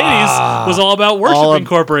 and the '80s was all about worshiping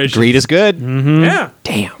corporations. Greed is good. Yeah.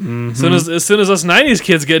 Damn. As soon as us '90s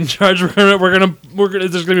kids get in charge, we're gonna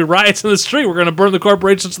there's gonna be riots in the street. We're gonna burn the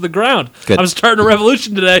corporations to the ground. Good. I'm starting a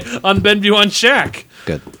revolution today on Benview on Shaq.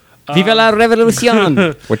 Good. Viva la revolution!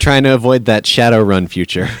 We're trying to avoid that Shadowrun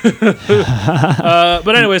future.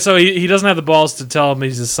 But anyway, so he doesn't have the balls to tell him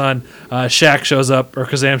he's his son. Shaq shows up, or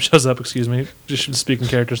Kazam shows up, excuse me, just speaking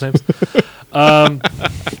characters' names. And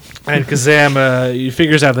Kazam, he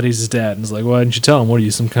figures out that he's his dad, and is like, "Why didn't you tell him? What are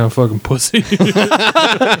you, some kind of fucking pussy?"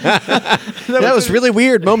 That was a really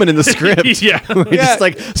weird moment in the script. Yeah. He just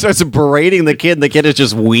like starts berating the kid, and the kid is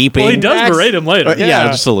just weeping. Well, he does Max- berate him later.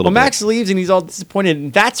 Yeah, just a little Well, bit. Max leaves and he's all disappointed,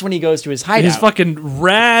 and that's when he goes to his hideout. His fucking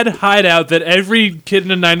rad hideout that every kid in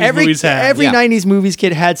the 90s movies had. Every Yeah. 90s movies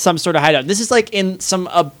kid had some sort of hideout. This is like in some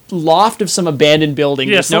loft of some abandoned building.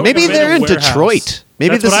 Yeah, There's so no Maybe Abandoned they're in warehouse. Detroit.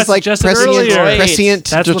 Maybe That's this what I is like suggested prescient, earlier. prescient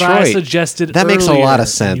That's Detroit. what I suggested That makes a lot of earlier,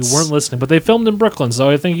 sense. and you weren't listening, but they filmed in Brooklyn, so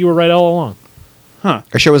I think you were right all along. Are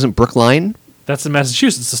you sure it wasn't Brookline? That's in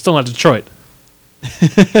Massachusetts, so still not Detroit.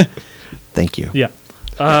 Thank you. Yeah.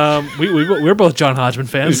 We're both John Hodgman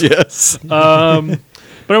fans. Yes.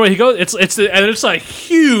 But anyway, he goes. It's like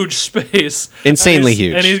huge space, Insanely And he's-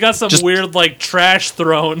 huge. and he's got some Just- weird like trash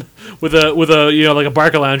throne with a like a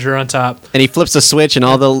Barca lounger on top, And he flips a switch, and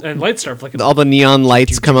all and lights start flicking. the neon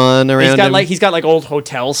lights come on around He's got him. like old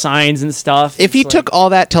hotel signs and stuff. If he It's took all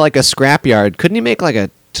that to like a scrapyard, couldn't he make like a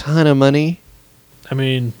ton of money? I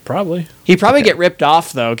mean, probably he'd probably get ripped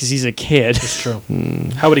off though because he's a kid. it's true.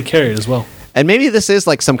 How would he carry it as well? And maybe this is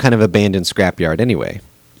like some kind of abandoned scrapyard anyway.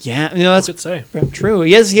 Yeah, I that's could say. true.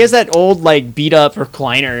 He has that old like beat up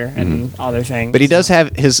recliner and other things. But he does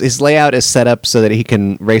have his layout is set up so that he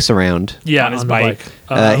can race around. Yeah, On his the bike.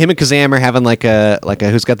 Him and Kazam are having like a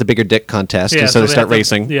who's got the bigger dick contest, and so they start have to-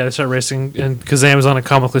 racing. Yeah, they start racing, and Kazam is on a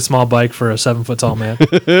comically small bike for a 7-foot tall man.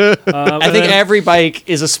 I think every bike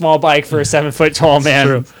is a small bike for a 7-foot tall man.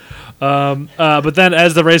 True. But then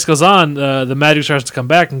as the race goes on, the magic starts to come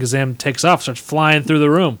back, and Kazam takes off, starts flying through the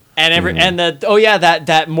room. And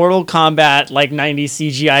that Mortal Kombat like 90s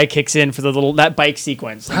CGI kicks in for that bike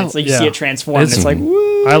sequence. And it's like you see it transform. And it's like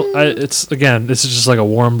woo. This is just like a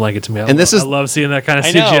warm blanket to me. And this is- I love seeing that kind of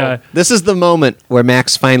I know. CGI. This is the moment where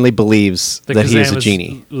Max finally believes that he is Kazam a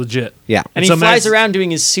genie. legit. Yeah. And he so flies Max- around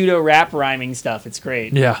doing his pseudo rap rhyming stuff. It's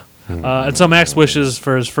great. Yeah. And so Max wishes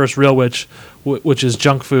for his first real wish, which is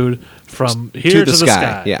junk food from here to the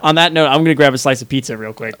sky. Yeah. On that note, I'm gonna grab a slice of pizza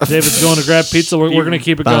real quick. David's going to grab pizza. We're going to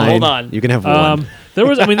keep it Fine. going. Hold on. You can have one.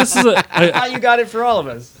 This is You got it for all of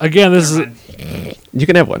us. again. This is You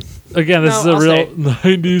can have one. again. This No, is a I'll real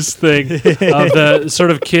 '90s thing of the sort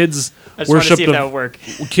of kids I just want to worship see if that would of work.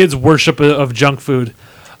 kids worship of junk food.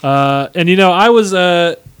 And I was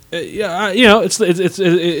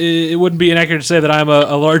it wouldn't be inaccurate to say that I'm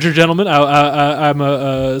a larger gentleman.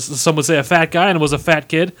 I'm some would say a fat guy, and was a fat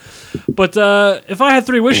kid. But if I had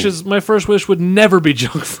 3 wishes, my first wish would never be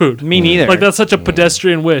junk food. Me neither. Like that's such a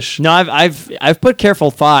pedestrian wish. No, I've put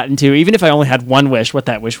careful thought into even if I only had one wish, what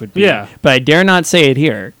that wish would be. Yeah. But I dare not say it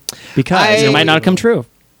here because it might not come true.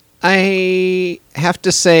 I have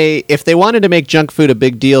to say, if they wanted to make junk food a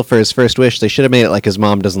big deal for his first wish, they should have made it like his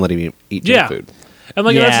mom doesn't let him eat junk Yeah. food. And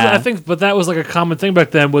like Yeah. I think, but that was like a common thing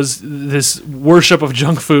back then was this worship of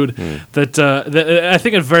junk food. That I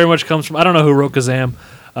think it very much comes from. I don't know who wrote Kazam.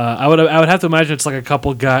 I would have to imagine it's like a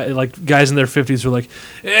couple guys in their 50s who are like,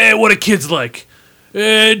 what do kids like?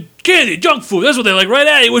 Candy, junk food. That's what they like,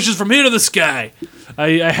 right? He wishes from here to the sky.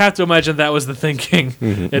 I have to imagine that was the thinking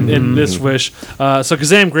in this wish. So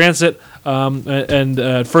Kazam grants it, and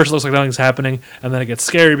at first it looks like nothing's happening, and then it gets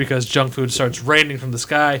scary because junk food starts raining from the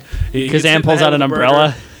sky. Kazam pulls out an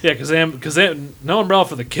umbrella. Yeah, Kazam, no umbrella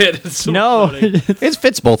for the kid. It's so No. funny. It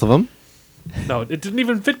fits both of them. No, it didn't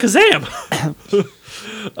even fit Kazam.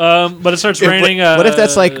 But it starts raining. What if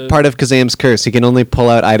that's like part of Kazam's curse? He can only pull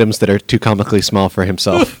out items that are too comically small for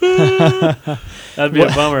himself. That'd be a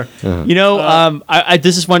bummer. You know,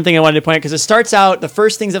 this is one thing I wanted to point out because it starts out the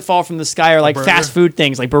first things that fall from the sky are like burger? fast food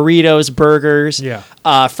things like burritos, burgers, Yeah.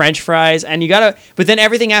 French fries, and but then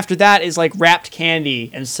everything after that is like wrapped candy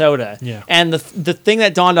and soda. Yeah. And the thing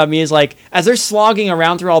that dawned on me is like as they're slogging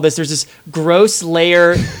around through all this, there's this gross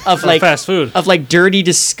layer of like fast food. of like dirty,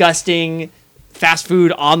 disgusting fast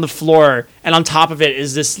food on the floor, and on top of it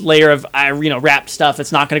is this layer of wrapped stuff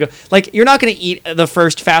that's not going to go. Like you're not going to eat the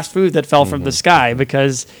first fast food that fell from the sky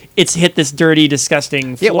because it's hit this dirty,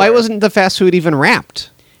 disgusting floor. Yeah, why wasn't the fast food even wrapped?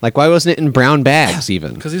 Like, why wasn't it in brown bags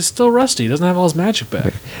even? Because he's still rusty. He doesn't have all his magic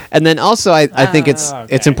back. And then also, I think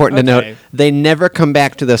it's important to note they never come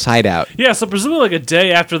back to this hideout. Yeah, so presumably like a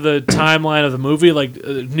day after the timeline of the movie, like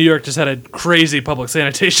New York just had a crazy public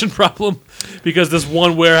sanitation problem because this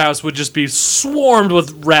one warehouse would just be swarmed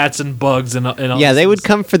with rats and bugs and all Yeah, these they would things.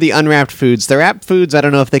 come for the unwrapped foods. The wrapped foods, I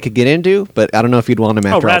don't know if they could get into, but I don't know if you'd want them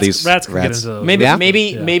after all rats- these rats can get into those. Maybe Yeah?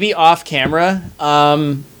 maybe off camera.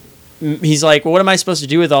 He's like, well, what am I supposed to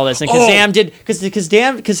do with all this? And Kazam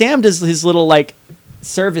Kazam does his little like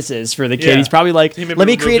services for the kid. Yeah. He's probably like, He maybe let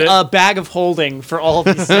me removed create it. a bag of holding for all of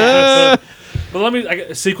these snacks. But let me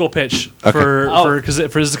a sequel pitch Okay. for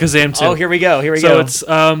Kazam 2. Oh, here we go. Here we So go. it's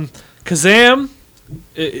Kazam.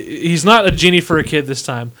 He's not a genie for a kid this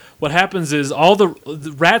time. What happens is all the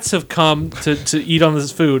rats have come to eat on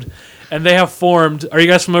this food, and they have formed. Are you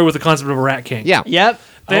guys familiar with the concept of a rat king? Yeah. Yep.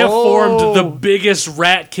 They have formed the biggest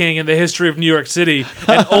rat king in the history of New York City,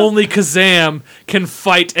 and only Kazam can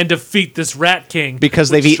fight and defeat this rat king Because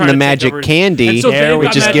which they've is eaten trying the to take magic over- candy, And so they've which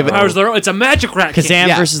got is magic given- powers of their own. It's a magic rat king.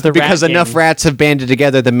 Kazam versus the because rat enough king. rats have banded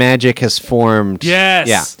together, the magic has formed. Yes.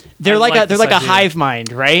 Yeah. They're I like this a idea. hive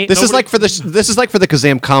mind, right? This is like for the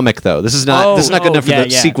Kazam comic though. This is not good enough for yeah, the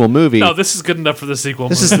yeah. sequel movie. No, this is good enough for the sequel.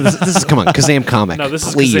 This movie. is come on, Kazam comic. No, this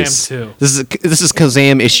is please. Kazam 2. This is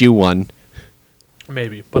Kazam issue 1.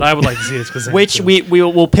 Maybe, but I would like to see it as Kazam. which 2.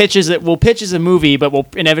 we'll pitch as a movie, but will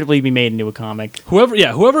inevitably be made into a comic. whoever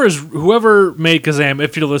made Kazam,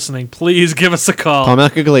 if you're listening, please give us a call. Paul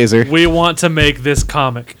Malka Glazer. We want to make this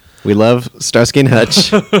comic. We love Starsky and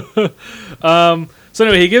Hutch. So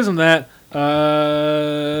anyway, he gives him that.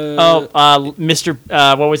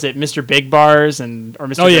 Mr. What was it? Mr. Big Bars or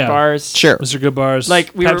Mr. Oh, Big yeah. Bars. Sure. Mr. Good Bars.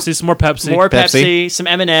 Like, we were- Pepsi, some more Pepsi. More Pepsi. Pepsi, some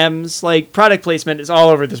M&Ms, like product placement is all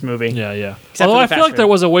over this movie. Yeah, yeah. Except Although for I the feel fast like there food.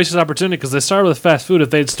 was a wasted opportunity because they started with fast food. If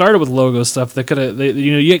they'd started with logo stuff, they could have.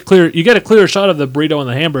 You get a clearer shot of the burrito and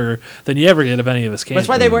the hamburger than you ever get of any of his candy. That's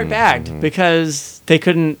why they weren't bagged because they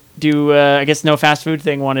couldn't do. I guess no fast food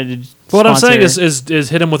thing wanted to. What I'm saying sponsor- is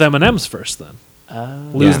hit him with M&Ms first, then.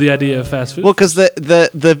 Lose Yeah. the idea of fast food. Well, because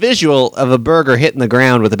the visual of a burger hitting the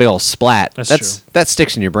ground with a big old splat, That's that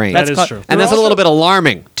sticks in your brain. That is called- true. and that's a little bit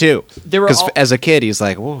alarming too. There were Because all- as a kid, he's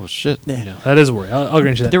like, "Whoa, shit!" That is a worry. I'll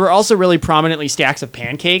grant you that. There were also really prominently stacks of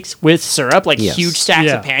pancakes with syrup, like Yes. huge stacks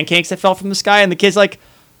Yeah. of pancakes that fell from the sky, and the kid's like,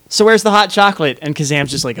 "So where's the hot chocolate?" And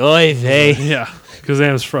Kazam's just like, "Oy vey." Yeah,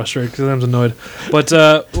 Kazam's frustrated. Kazam's annoyed. But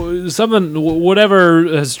whatever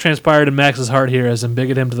has transpired in Max's heart here has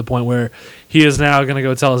embiggered him to the point where he is now going to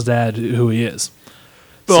go tell his dad who he is.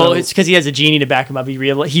 Well, So- it's because he has a genie to back him up. He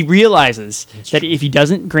realizes that if he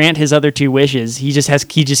doesn't grant his other two wishes, he just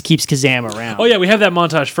keeps Kazam around. Oh yeah, we have that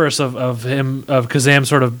montage first of Kazam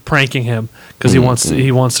sort of pranking him because he wants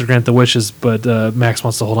to grant the wishes, but Max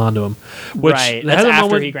wants to hold on to him. Which right. they That's had a after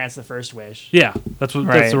moment- he grants the first wish. Yeah, that's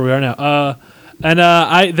Right. where we are now.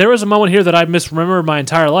 There was a moment here that I misremembered my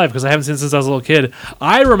entire life because I haven't seen it since I was a little kid.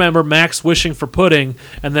 I remember Max wishing for pudding,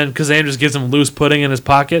 and then Kazam just gives him loose pudding in his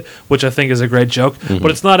pocket, which I think is a great joke. But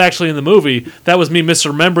it's not actually in the movie. That was me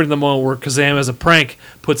misremembering the moment where Kazam, as a prank,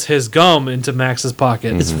 puts his gum into Max's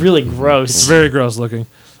pocket. It's really gross. It's very gross looking.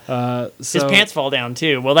 His pants fall down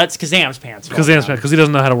too. Well, that's Kazam's pants. fall Kazam's down. because he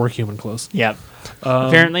doesn't know how to work human clothes. Yep.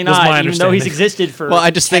 Apparently that's my not, even though he's understanding. existed for Well,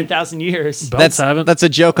 I just think 10,000 years. Belts haven't. That's a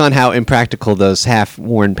joke on how impractical those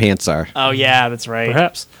half-worn pants are. Oh yeah, that's right.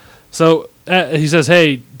 Perhaps. So he says,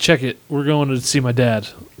 "Hey, check it. We're going to see my dad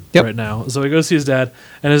Yep. right now." So he goes see his dad,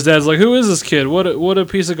 and his dad's like, "Who is this kid? What a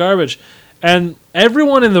piece of garbage!" And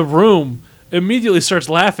everyone in the room immediately starts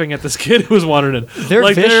laughing at this kid who was wandering in.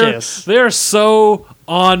 They're vicious. They're so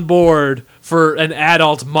on board for an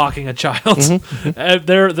adult mocking a child.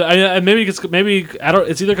 Maybe I don't.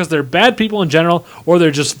 It's either because they're bad people in general, or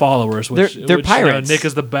they're just followers. They're pirates. Nick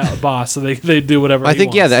is the boss, so they do whatever. I he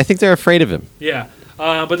think wants. I think they're afraid of him. Yeah.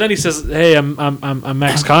 But then he says, "Hey, I'm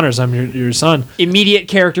Max Connors. I'm your son." Immediate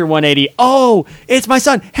character 180. Oh, it's my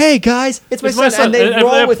son. Hey guys, it's my son. And they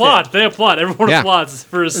roll with applaud. it. They applaud. Everyone Yeah. applauds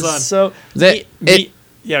for his son. So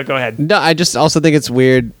yeah, go ahead. No, I just also think it's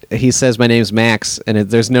weird. He says my name's Max, and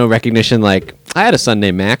there's no recognition. Like I had a son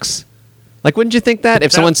named Max. Like, wouldn't you think that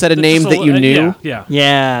if someone said a name that you knew? Yeah.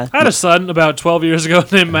 Yeah. I had a son about 12 years ago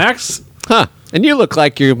named Max. Huh? And you look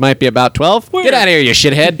like you might be about 12. Weird. Get out of here, you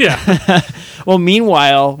shithead. Yeah. Well,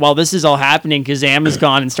 meanwhile, while this is all happening, Kazam has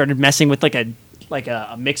gone and started messing with like a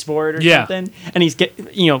mix board or Yeah. something, and he's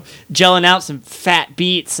gelling out some fat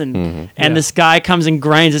beats, and Yeah. this guy comes and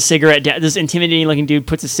grinds a cigarette down. This intimidating looking dude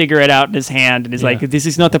puts a cigarette out in his hand and is like, "This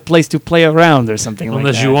is not a place to play around," or something like that.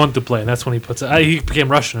 Unless you want to play. And that's when he puts it. He became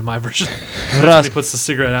Russian in my version. That's when he puts the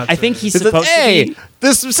cigarette out. I think he's He says, supposed "Hey, to be.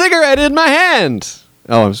 this cigarette in my hand."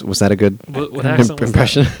 Oh, was that a good What accent was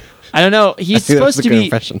impression? I don't know. He's think that's supposed a to good be.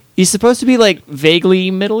 impression. He's supposed to be like vaguely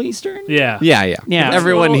Middle Eastern. Yeah. Yeah. Yeah.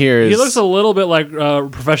 Everyone here is. He looks a little bit like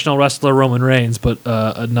professional wrestler Roman Reigns, but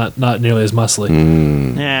not nearly as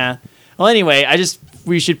muscly. Yeah. Well, anyway, I was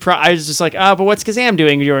just like, but what's Kazam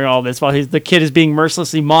doing during all this while the kid is being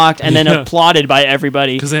mercilessly mocked and then Yeah. applauded by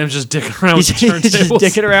everybody? Because Sam's just dicking around with He's the just turntables.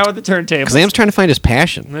 dicking around with the turntables. Sam's trying to find his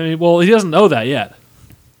passion. I mean, well, he doesn't know that yet.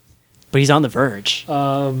 But he's on the verge.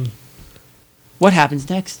 What happens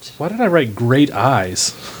next? Why did I write great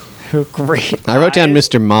eyes? Great. I wrote down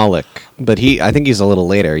Mr. Malik, but I think he's a little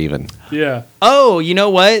later even. Yeah. Oh, you know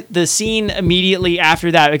what? The scene immediately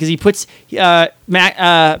after that, because he puts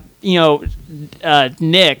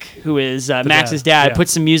Nick, who is Max's dad, yeah.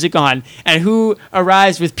 puts some music on, and who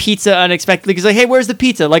arrives with pizza unexpectedly. He's like, "Hey, where's the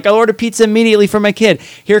pizza? Like, I'll order pizza immediately for my kid."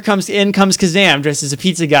 Comes Kazam dressed as a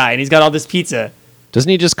pizza guy, and he's got all this pizza. Doesn't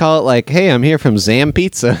he just call it like, "Hey, I'm here from Zam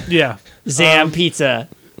Pizza"? Yeah. Zam pizza.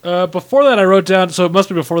 Before that, I wrote down, so it must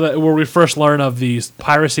be before that, where we first learn of the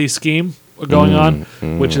piracy scheme going on,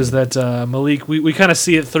 which is that Malik, we kind of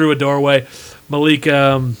see it through a doorway. Malik,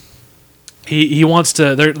 he wants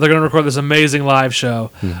to, they're going to record this amazing live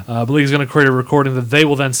show. Malik's going to create a recording that they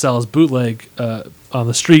will then sell as bootleg on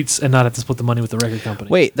the streets and not have to split the money with the record company.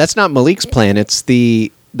 Wait, that's not Malik's plan.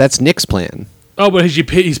 That's Nick's plan. Oh, but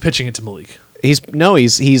he's pitching it to Malik. He's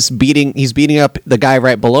beating up the guy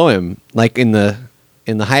right below him, like in the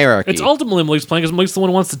hierarchy. It's ultimately Malik's plan because Malik's the one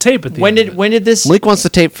who wants the tape at the When end. did this? Malik wants the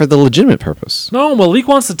tape for the legitimate purpose. No, Malik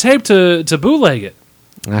wants the tape to bootleg it.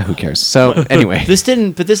 Who cares? So anyway, This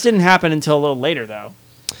didn't happen until a little later, though.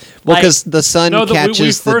 well, because the son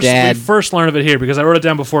catches the dad. We first learn of it here because I wrote it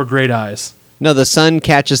down before Great Eyes. No, the son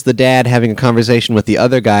catches the dad having a conversation with the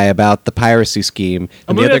other guy about the piracy scheme,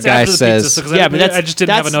 and the other guy says, I just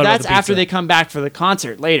didn't have a note. That's of the after pizza. they come back for the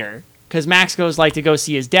concert later, because Max goes to go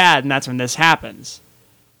see his dad, and that's when this happens.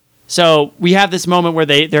 So we have this moment where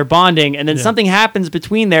they're bonding, and then something happens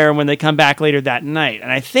between there and when they come back later that night.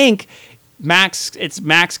 And I think it's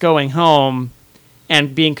Max going home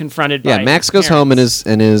and being confronted by "Yeah." Max his goes home, parents.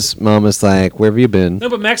 and his mom is like, "Where have you been?" No,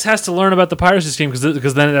 but Max has to learn about the piracy scheme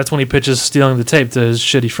because then that's when he pitches stealing the tape to his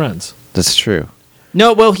shitty friends. That's true.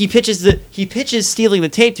 No, well, he pitches stealing the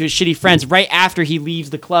tape to his shitty friends right after he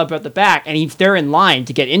leaves the club at the back, and they're in line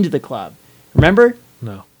to get into the club. Remember?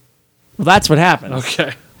 No. Well, that's what happened.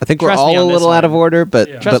 Okay. I think we're Trust me all a on this little one. out of order, but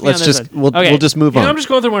Yeah. Trust me let's on this just one. Okay. we'll just move You know, on. I'm just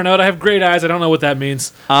going through my note. I have great eyes. I don't know what that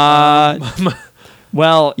means.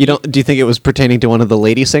 Well, You don't? Do you think it was pertaining to one of the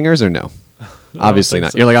lady singers or no? Obviously think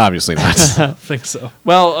not. so. You're like, obviously not. I think so.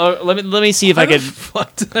 let me see if I Why the could.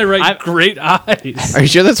 fuck did I write great eyes? Are you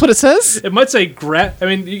sure that's what it says? It might say I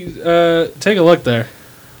mean, take a look there.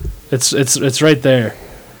 It's right there.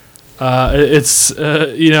 It's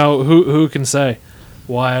who can say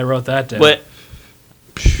why I wrote that down? But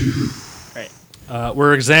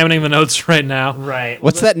We're examining the notes right now. right.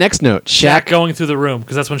 What's that next note? Shaq Shaq. going through the room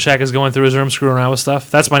because that's when Shaq is going through his room screwing around with stuff.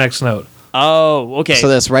 That's my next note. Oh, okay. So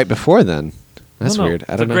that's right before then. That's No, weird.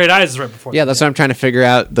 I the don't know. Great Eyes is right before. Yeah, that's what I'm trying to figure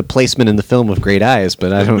out the placement in the film of Great Eyes,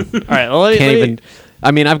 but I don't. All right. Well, let can't me, even. I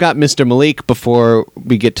mean, I've got Mr. Malik before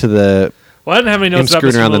we get to the. Well, I didn't have any notes Him about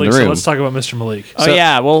screwing Mr. around in Malik, the so room. let's talk about Mr. Malik. Oh So-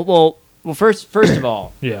 yeah. Well. First of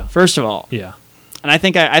all. Yeah. First of all. Yeah. And I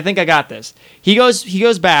think I got this. He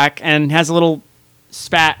goes back and has a little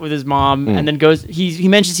spat with his mom, and then goes. He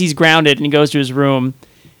mentions he's grounded, and he goes to his room,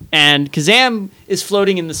 and Kazam is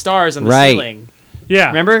floating in the stars on the Right. ceiling. Yeah.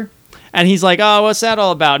 Remember? And he's like, "Oh, what's that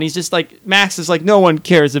all about?" And he's just like, Max is like, "No one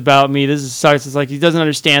cares about me. This is sucks." It's like he doesn't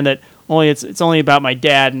understand that it's only about my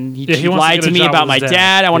dad, and he he wants to lied get to a me job about with my his dad.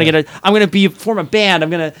 dad. I want to Yeah. I'm gonna form a band. I'm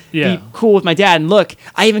gonna Yeah. be cool with my dad. And look,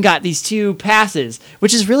 I even got these 2 passes,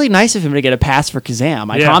 which is really nice of him to get a pass for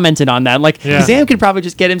Kazam. I Yeah. commented on that. Like Yeah. Kazam could probably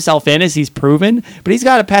just get himself in as he's proven, but he's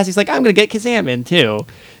got a pass. He's like, I'm gonna get Kazam in too.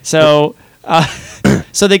 So.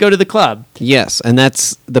 So they go to the club. Yes, and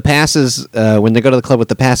that's the passes. When they go to the club with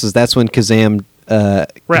the passes, that's when Kazam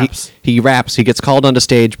Raps. He raps. He gets called onto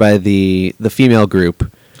stage by the female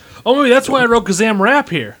group. Oh, maybe that's why I wrote Kazam rap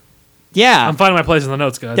here. Yeah. I'm finding my place in the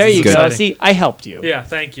notes, guys. There This you is go. exciting. See, I helped you. Yeah,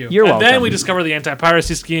 thank you. You're and welcome. then we discover the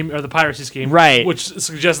anti-piracy scheme, or the piracy scheme, Right. Which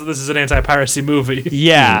suggests that this is an anti-piracy movie.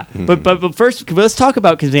 Yeah. But first, let's talk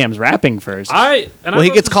about Kazam's rapping first. He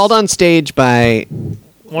Gets called on stage by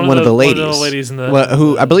one of the ladies. One of the ladies in the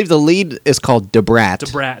who I believe the lead is called Debrat.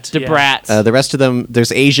 Debrat. Debrat. The rest of them,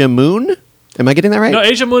 there's Asia Moon. Am I getting that right? No,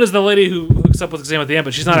 Asia Moon is the lady who hooks up with Kazam at the end,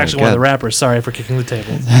 but she's not actually one of the God. rappers. Sorry for kicking the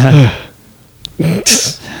table.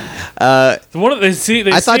 One of they see.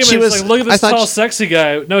 They I see thought him she and it's was- like, look at I this thought tall, she- sexy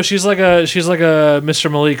guy. No, she's like a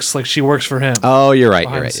Mr. Malik's. Like she works for him. Oh, you're right.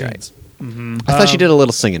 behind You're right. the You're right. scenes. I thought she did a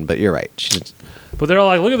little singing, but you're right. She did. But they're all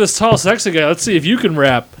like, look at this tall, sexy guy. Let's see if you can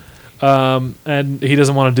rap. And he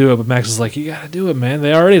doesn't want to do it, but Max is like, you gotta do it, man.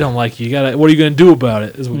 They already don't like you. You gotta. What are you gonna do about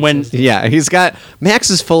it? Is what he When says. Yeah, he's got Max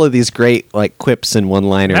is full of these great like quips and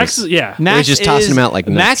one-liners. Max is He's just tossing them out like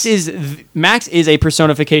nuts. Max is a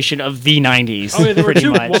personification of the 90s. Oh yeah, there were pretty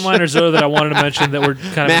two much. one-liners though that I wanted to mention that were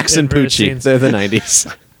kind of Max in and various Poochie. scenes. They're the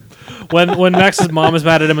 90s. When Max's mom is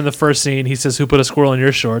mad at him in the first scene, he says, "Who put a squirrel in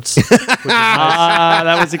your shorts?"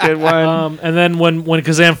 That was a good one. And then when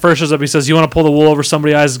Kazam first shows up, he says, "You want to pull the wool over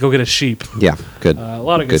somebody's eyes? Go get a sheep." Yeah, good. A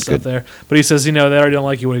lot of good Good, stuff good. there. But he says, they already don't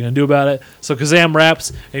like you. What are you going to do about it? So Kazam raps,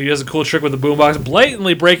 and he does a cool trick with the boombox,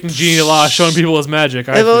 blatantly breaking genie law, showing people his magic.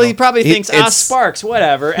 I Well, feel. he probably thinks, it's- sparks,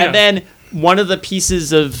 whatever. Yeah. And then one of the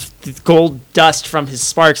pieces of gold dust from his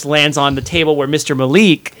sparks lands on the table where Mr.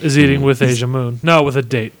 Malik. is eating with Asia Moon. No, with a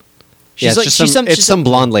date. She's like, it's some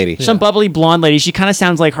blonde lady. some bubbly blonde lady. She kind of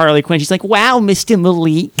sounds like Harley Quinn. She's like, "Wow, Mr.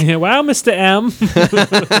 Malik." Yeah, wow, Mr. M.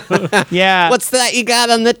 Yeah. What's that you got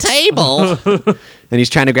on the table? And he's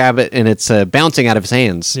trying to grab it, and it's bouncing out of his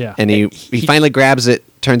hands. Yeah. And he finally grabs it,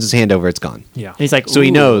 turns his hand over, it's gone. Yeah. And he's like, So he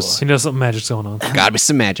 "Ooh." knows. He knows something magic's going on. Gotta be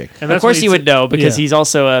some magic. And Of that's course, when he would know because yeah. he's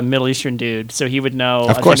also a Middle Eastern dude, so he would know.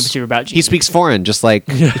 Of a course. thing or two about He genie. speaks foreign, just like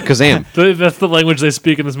Kazam. That's the language they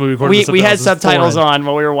speak in this movie. according to We had subtitles, is subtitles foreign. on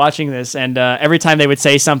while we were watching this, and every time they would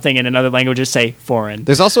say something in another language, just say foreign.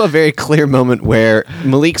 There's also a very clear moment where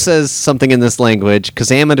Malik says something in this language,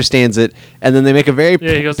 Kazam understands it, and then they make a very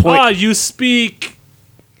Yeah, he goes, point. you speak.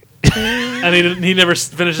 And he never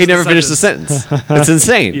finishes. He never finished the sentence. It's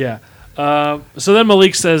insane. Yeah. So then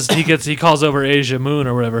Malik says he calls over Asia Moon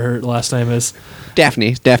or whatever her last name is,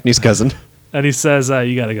 Daphne's cousin. and he says,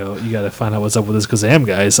 "You gotta find out what's up with this Kazam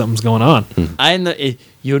guy. Something's going on." I know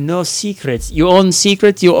you know secrets. You own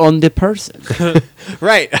secrets. You own the person.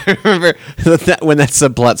 Right. I remember when that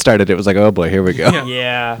subplot started, it was like, oh boy, here we go.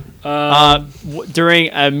 Yeah.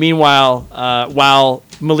 Meanwhile, while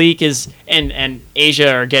Malik and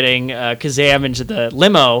Asia are getting Kazam into the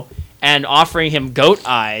limo and offering him goat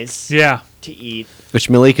eyes Yeah. to eat, Which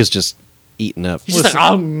Malik is just eaten up. he's just Listen,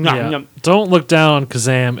 like, "Oh, nom, Yeah. nom." Don't look down on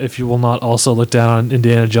Kazam if you will not also look down on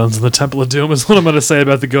Indiana Jones and the Temple of Doom. Is what I'm going to say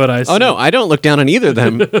about the goat eyes. Oh no, I don't look down on either of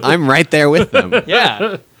them. I'm right there with them.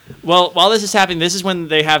 Yeah. Well, while this is happening, this is when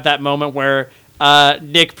they have that moment where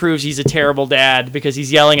Nick proves he's a terrible dad because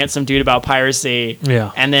he's yelling at some dude about piracy.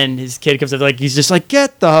 Yeah. And then his kid comes up, like, he's just like,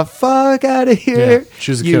 "Get the fuck out of here. Yeah,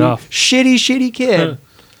 shoos the you kid off." Shitty kid."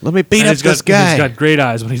 Let me beat And up he's got, this guy. He's got great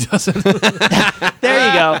eyes when he does it. There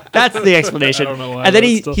you go. That's the explanation. I don't know why, and then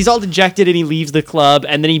but still. he's all dejected and he leaves the club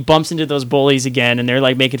and then he bumps into those bullies again and they're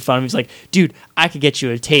like making fun of him. He's like, "Dude, I could get you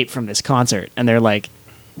a tape from this concert." And they're like,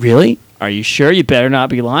 "Really? Are you sure? You better not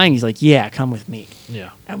be lying." He's like, "Yeah, come with me." Yeah.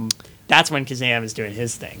 That's when Kazam is doing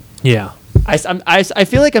his thing. Yeah. I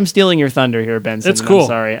feel like I'm stealing your thunder here, Benson. It's and cool. I'm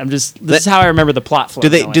sorry. This is how I remember the plot flow. Do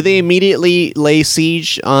they going. do they immediately lay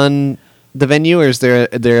siege on the venue, or is there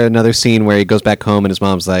another scene where he goes back home and his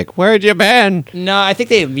mom's like, "Where'd you been?" No, I think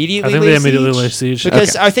they immediately. I think they immediately lay siege.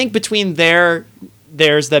 because Okay. I think between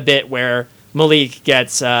there's the bit where Malik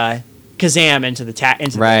gets Kazam into the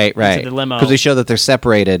Right. into the limo Because they show that they're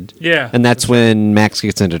separated. Yeah. And that's when Max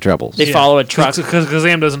gets into trouble. They follow a truck. Because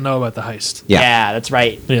Kazam doesn't know about the heist. Yeah. Yeah, that's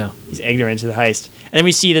right. Yeah. He's ignorant to the heist. then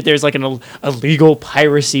we see that there's like an illegal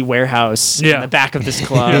piracy warehouse in the back of this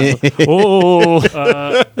club.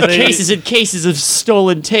 Cases and cases of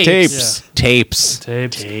stolen tapes. Tapes.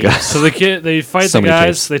 So they fight So the many guys.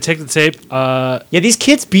 tapes. They take the tape. Yeah, these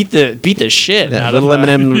kids beat the shit Yeah, out of little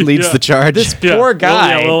Eminem leads Yeah. the charge. this poor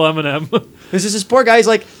guy. Little Eminem. This is this poor guy. He's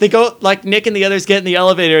like, they go, like, Nick and the others get in the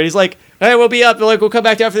elevator, and he's like, hey, we'll be up. They're like, we'll come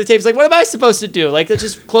back down for the tape. He's like, what am I supposed to do? Like, let's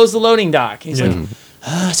just close the loading dock. He's like,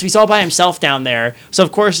 so he's all by himself down there. So,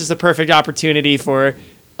 of course, it's the perfect opportunity for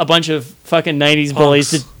a bunch of fucking 90s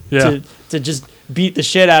bullies to just beat the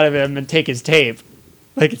shit out of him and take his tape.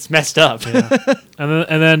 Like, it's messed up. And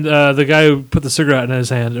then the guy who put the cigarette in his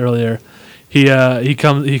hand earlier, he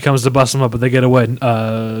comes to bust him up, but they get away.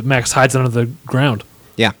 Max hides under the ground.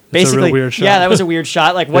 Yeah. It's a real weird shot. Yeah, that was a weird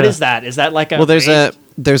shot. Like, what Yeah. is that? Is that like a Well,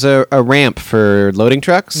 there's a ramp for loading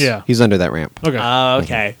trucks. Yeah. He's under that ramp. Okay.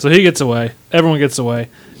 okay. So he gets away. Everyone gets away.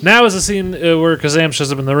 Now is the scene where Kazam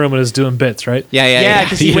shows up in the room and is doing bits, right? Yeah,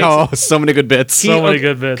 'cause he Oh, so many good bits. So many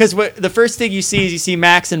good bits. Because the first thing you see is you see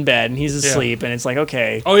Max in bed, and he's asleep, and it's like,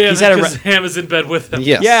 okay. Oh yeah, he's had a Kazam is in bed with him.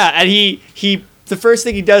 Yes. Yeah, and he the first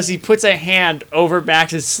thing he does, he puts a hand over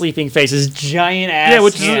Max's sleeping face, his giant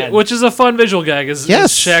ass. Yeah, which is a fun visual gag. Is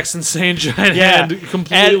Shaq's insane giant Yeah. hand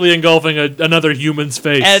completely engulfing another human's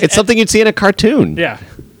face. It's something you'd see in a cartoon. yeah.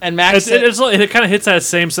 and Max. It kind of hits that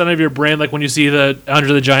same center of your brain, like when you see the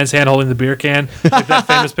Andre the Giant's hand holding the beer can, like that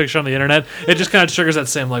famous picture on the internet. It just kind of triggers that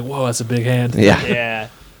same, like, whoa, that's a big hand. Yeah.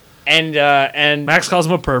 yeah, and Max calls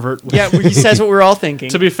him a pervert. yeah, he says what we're all thinking.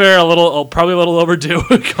 To be fair, probably a little overdue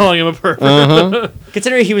calling him a pervert.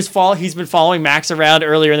 Considering he's been following Max around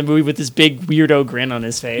earlier in the movie with this big weirdo grin on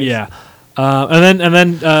his face. Yeah. And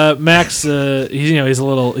then Max, he's a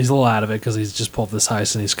little out of it because he's just pulled this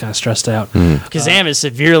heist and he's kind of stressed out. Kazam is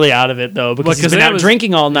severely out of it though because he's been Kazam out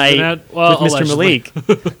drinking all night with Mr. allegedly.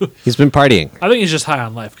 Malik. He's been partying. I think he's just high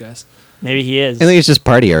on life, guys. Maybe he is. I think he's just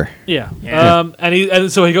partier. Yeah. Yeah.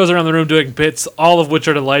 And so he goes around the room doing bits, all of which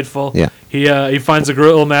are delightful. Yeah. He finds a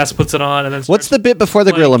gorilla mask, puts it on, and then What's the bit before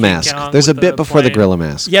the playing gorilla King mask? Kong There's a with bit the before the plane. gorilla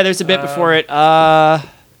mask. Yeah, there's a bit before it.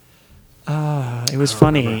 It was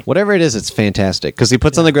funny. Whatever it is, it's fantastic because he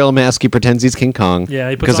puts on the gorilla mask. He pretends he's King Kong. Yeah,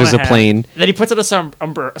 he puts because on there's a a hat. plane. Then he puts on a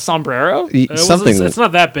sombrero. Something. It's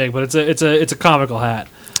not that big, but it's a comical hat.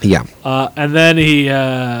 Yeah. And then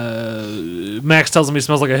Max tells him he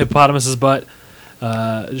smells like a hippopotamus's butt.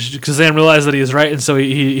 Kazam realizes that he is right, and so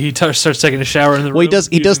he starts taking a shower in the room. Well, he does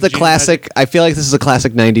using the gene classic. I feel like this is a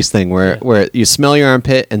classic '90s thing where you smell your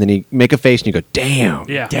armpit and then you make a face and you go, "Damn." magic.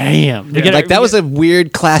 Yeah. Damn. Yeah. Like that was a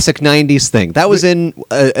weird classic '90s thing. That was in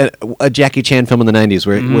a Jackie Chan film in the '90s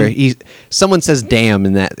where someone says "damn"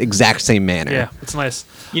 in that exact same manner. Yeah, it's nice.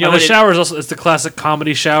 You know And what the it- shower is also it's the classic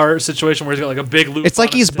comedy shower situation where he's got like a big loop. It's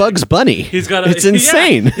like on he's his Bugs dick. Bunny. He's got It's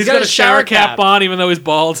insane. He's got a shower cap on even though he's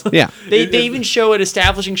bald. Yeah. They even show an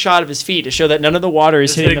establishing shot of his feet to show that none of the water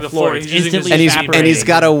is It's hitting hitting the the floor. floor. It's He's using his instantly And he's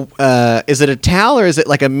evaporating. got a is it a towel or is it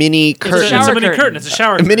like a mini curtain? It's shower a mini curtain. curtain. It's a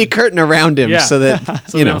shower. A mini curtain around him Yeah. so that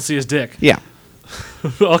so you they know. don't see his dick. Yeah.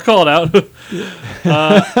 I'll call it out.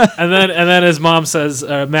 And then his mom says,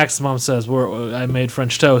 Max's mom says, I made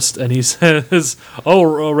French toast, and he says, "Oh,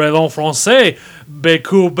 rayon français,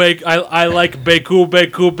 bécu, bécu. I like bécu,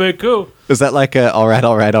 bécu, bécu." Is that like a all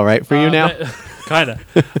right for you now? Kinda.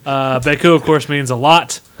 Bécu, of course, means a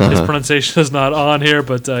lot. His pronunciation is not on here,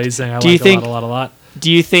 but he's saying I Do you like think- a lot. Do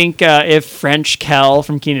you think if French Kel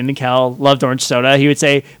from Keenan and Kel loved orange soda, he would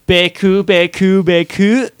say "Beku, beku,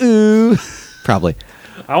 beku"? Ooh. Probably.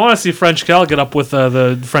 I want to see French Cal get up with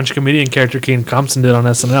the French comedian character Keenan Compton did on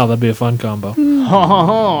SNL. That'd be a fun combo.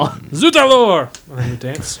 Zut alors! And then you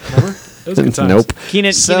dance. Remember? It was good times. Nope.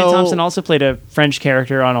 Keenan So- Thompson also played a French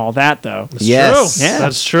character on All That, though. It's Yes. true. Yeah.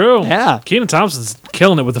 That's true. Yeah. Keenan Thompson's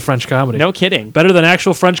killing it with the French comedy. No kidding. Better than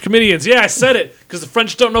actual French comedians. Yeah, I said it. Because the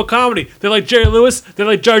French don't know comedy. They like Jerry Lewis. They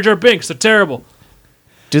like Jar Jar Binks. They're terrible.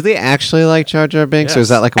 Do they actually like Jar Jar Binks, or is Yes.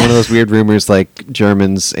 that like one of those weird rumors like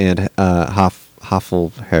Germans and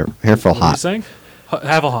Haarful What are you Hot? saying?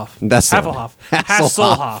 Havelhoff. That's the one. Hasselhoff. Hasselhoff.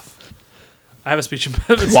 Hasselhoff. I have a speech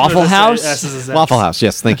impediment. Waffle House? Waffle House.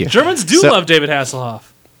 Yes, thank you. Germans do So- love David Hasselhoff.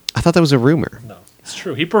 I thought that was a rumor. No, it's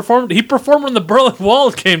true. He performed when the Berlin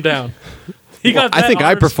Wall came down. He got. I that think I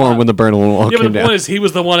honored performed spot. when the Berlin Wall Yeah, but came the down. point is, he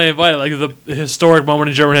was the one I invited. Like the historic moment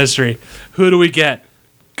in German history. Who do we get?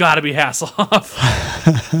 Got to be Hasselhoff.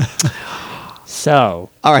 So,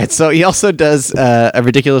 All right, so he also does a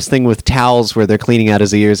ridiculous thing with towels where they're cleaning out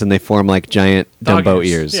his ears and they form like giant Dog Dumbo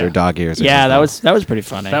ears, ears yeah. or dog ears. Or yeah, something. that was pretty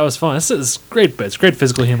funny. That was fun. This is great bits. Great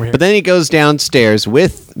physical humor here. But then he goes downstairs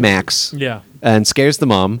with Max yeah. and scares the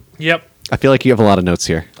mom. Yep. I feel like you have a lot of notes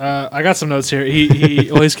here. I got some notes here.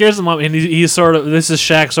 He scares them up, and he's sort of, this is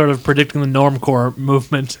Shaq sort of predicting the normcore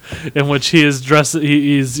movement, in which he is dressed.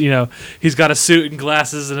 He's got a suit and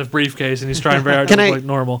glasses and a briefcase, and he's trying very hard to look like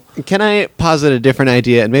normal. Can I posit a different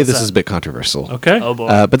idea? And maybe this is a bit controversial. Okay. Oh boy.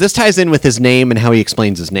 But this ties in with his name and how he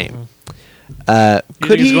explains his name. You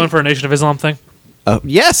think he's going for a Nation of Islam thing?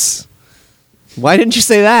 Yes. Why didn't you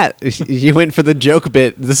say that? You went for the joke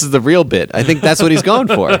bit. This is the real bit. I think that's what he's going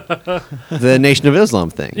for. The Nation of Islam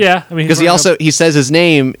thing. Yeah, I mean, because he says his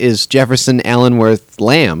name is Jefferson Allenworth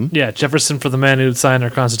Lamb. Yeah, Jefferson for the man who signed our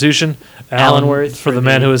Constitution, Allenworth for the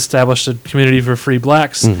man who established a community for free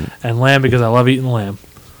blacks, and Lamb because I love eating lamb.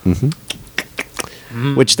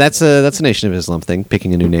 Which that's a Nation of Islam thing.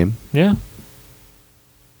 Picking a new name. Yeah.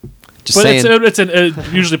 Just But saying.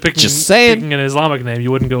 it's usually picking an Islamic name. You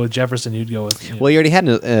wouldn't go with Jefferson. You'd go with. Well, you already had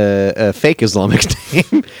a fake Islamic name.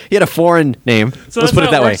 You had a foreign name. So Let's that's put it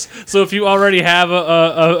how that way. works. So if you already have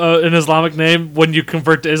an Islamic name, when you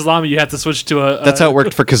convert to Islam, you have to switch to a. That's how it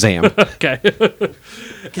worked for Kazam. Okay.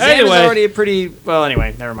 Kazam is already a pretty. Well,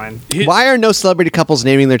 anyway, never mind. Why are no celebrity couples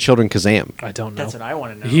naming their children Kazam? I don't know. That's what I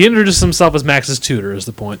want to know. He introduced himself as Max's tutor. Is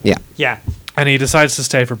the point? Yeah. Yeah. And he decides to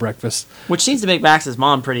stay for breakfast Which seems to make Max's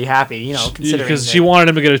mom pretty happy, considering because that she wanted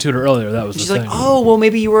him to get a tutor earlier. That was she's the like, thing. oh, well,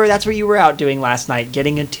 maybe that's what you were out doing last night,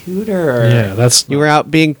 getting a tutor. Yeah, that's You were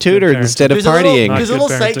out being tutored parenting. instead of There's a little, partying. there's a Good little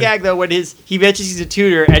sight parenting. gag though when he mentions he's a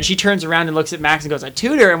tutor and she turns around and looks at Max and goes, "A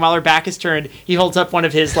tutor," and while her back is turned, he holds up one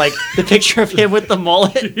of his the picture of him with the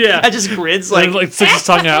mullet. Yeah. and just grins like sticks his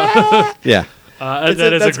tongue out. Yeah. That is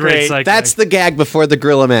a that's great great. sight That's gag. the gag before the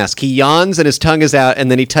gorilla mask. He yawns and his tongue is out, and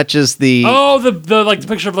then he touches the the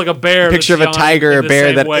picture of a bear. picture of that's a tiger or in the bear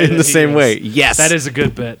same that way in the he same is. way. Yes, That is a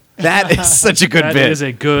good bit. that is such a good That bit. is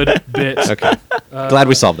a good bit. Okay, glad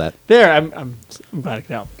we solved that. There, I'm glad I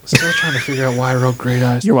could help. Still trying to figure out why I wrote great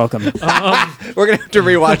eyes. You're welcome. We're gonna have to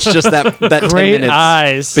rewatch just that 10 Great minutes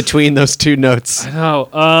eyes. between those two notes. No.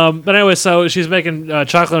 But anyway, so she's making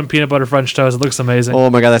chocolate and peanut butter French toast. It looks amazing. Oh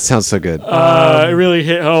my god, that sounds so good. It really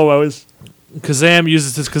hit home. Kazam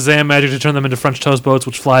uses his Kazam magic to turn them into French toast boats,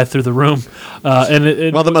 which fly through the room.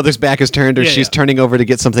 While the mother's back is turned, or Yeah, she's yeah. turning over to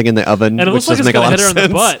get something in the oven, and it which looks like doesn't it's make a going lot to hit her of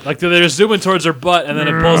in the sense. butt. Like they're zooming towards her butt, and then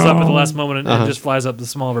it pulls up at the last moment and it just flies up the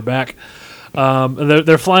small of her back. And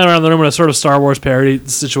they're flying around the room in a sort of Star Wars parody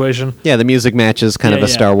situation. Yeah, the music matches kind of a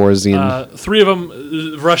Star Warsian. Three of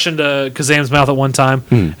them rush into Kazam's mouth at one time,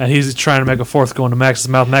 and he's trying to make a fourth go into Max's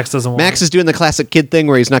mouth. Max doesn't want Max it. is doing the classic kid thing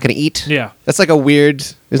where he's not going to eat. Yeah. That's like a weird.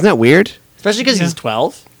 Isn't that weird? Especially because he's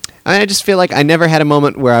 12. I just feel like I never had a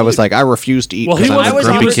moment where I was like, I refuse to eat Well, he because I'm a was-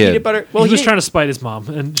 grumpy peanut kid. butter. Well, he was didn't- trying to spite his mom,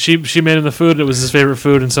 and she made him the food. And it was his favorite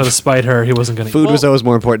food, and so to spite her, he wasn't going to eat. Food was always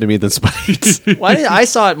more important to me than spice. I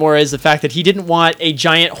saw it more as the fact that he didn't want a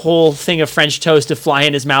giant whole thing of French toast to fly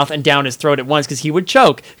in his mouth and down his throat at once because he would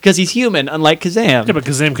choke because he's human, unlike Kazam. Yeah, but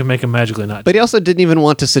Kazam can make him magically not. But he also didn't even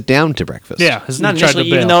want to sit down to breakfast. yeah, Not he tried initially, to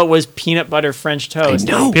even bail. though it was peanut butter French toast.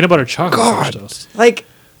 know. Peanut butter chocolate French toast. Like,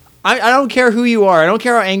 I don't care who you are. I don't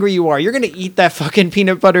care how angry you are. You're going to eat that fucking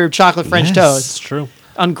peanut butter chocolate French It's toast. true.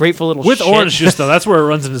 Ungrateful little With shit. orange juice, though, that's where it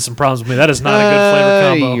runs into some problems with me. That is not a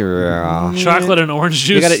good flavor combo. Yeah. Chocolate and orange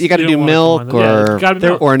juice. You got to don't do wanna milk combine that. Yeah, or gotta be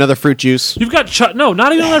milk. or another fruit juice. You've got no,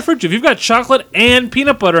 not even that fruit juice. You've got chocolate and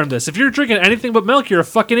peanut butter in this. If you're drinking anything but milk, you're a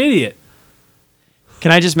fucking idiot.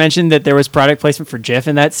 Can I just mention that there was product placement for Jif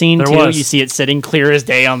in that scene, There too? was. You see it sitting clear as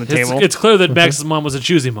day on the table. It's clear that Max's mom was a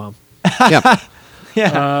choosy mom. Yeah.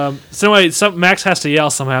 yeah. So anyway, Max has to yell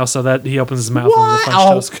somehow so that he opens his mouth and the French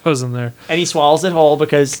Wow. toast goes in there. And he swallows it whole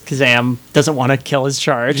because Kazam doesn't want to kill his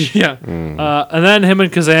charge. Yeah. And then him and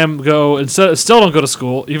Kazam go and still don't go to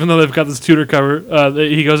school, even though they've got this tutor cover.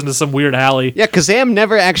 He goes into some weird alley. Yeah, Kazam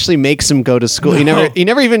never actually makes him go to school. He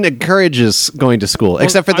never even encourages going to school,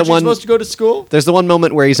 except for the Aren't you one. supposed to go to school? There's the one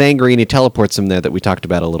moment where he's angry and he teleports him there that we talked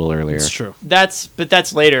about a little earlier. It's true. That's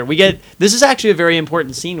later. This is actually a very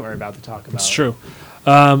important scene we're about to talk about. It's true.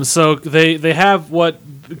 So they have what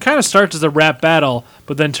kind of starts as a rap battle,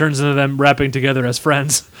 but then turns into them rapping together as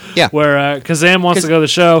friends. Yeah. Where Kazam wants to go to the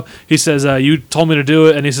show. He says, "You told me to do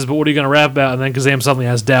it," and he says, "But what are you going to rap about?" And then Kazam suddenly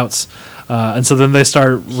has doubts, and so then they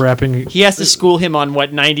start rapping. He has to school him on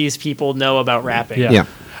what 90s people know about rapping. Yeah. Yeah.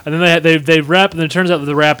 And then they rap, and then it turns out that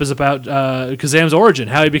the rap is about Kazam's origin,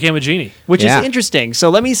 how he became a genie. Which Yeah. is interesting. So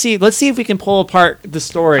let's see if we can pull apart the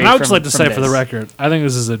story. And I would just from- like to from say for the this. record, I think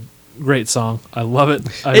this is a great song. I love it.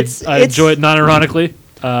 I It's- enjoy it non-ironically.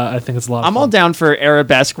 I think it's a lot of I'm fun. all down for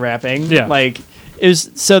arabesque rapping. Yeah.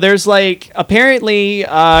 There's apparently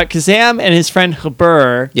Kazam and his friend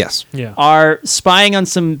Habur Yes. Yeah. are spying on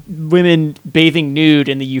some women bathing nude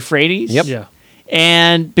in the Euphrates. Yep. Yeah.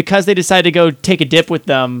 And because they decided to go take a dip with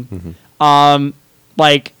them,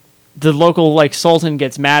 like the local like sultan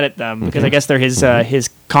gets mad at them because I guess they're his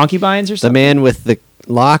concubines or The something. man with the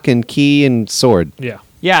lock and key and sword. Yeah.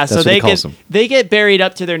 Yeah, so what he calls them. they get buried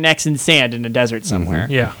up to their necks in sand in a desert somewhere.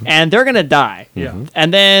 Yeah. And they're gonna die. Yeah.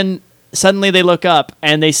 And then suddenly they look up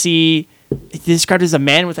and they see described as a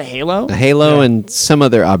man with a halo. A halo Yeah. and some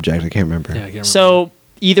other object. I can't remember. Yeah, I can't remember. So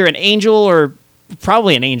either an angel or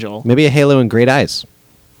probably an angel. Maybe a halo and great eyes.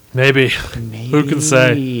 Maybe. Who can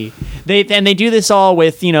say? They do this all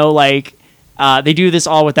with they do this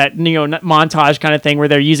all with that montage kind of thing where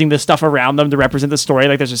they're using the stuff around them to represent the story.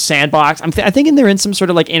 Like there's a sandbox. I'm thinking they're in some sort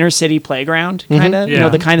of like inner city playground kind of. Yeah.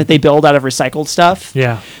 The kind that they build out of recycled stuff.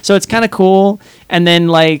 Yeah. So it's kind of cool. And then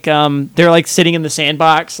they're like sitting in the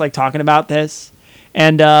sandbox like talking about this.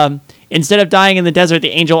 And instead of dying in the desert, the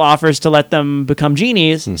angel offers to let them become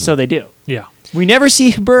genies. So they do. Yeah. We never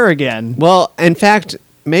see Habur again. Well, in fact,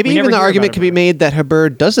 maybe We never even the hear argument about can be made that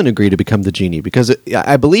Habur doesn't agree to become the genie because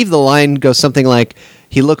I believe the line goes something like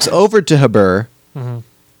he looks over to Habur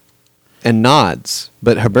and nods,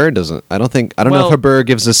 but Habur doesn't. I don't know Well- if Habur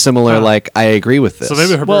gives a similar I agree with this. So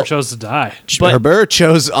maybe Herbert Well- chose to die. But- Habur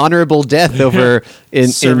chose honorable death over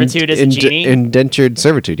Servitude as a genie? indentured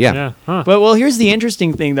servitude. Yeah. Yeah. Huh. But here's the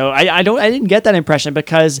interesting thing though. I didn't get that impression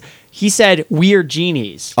because he said we're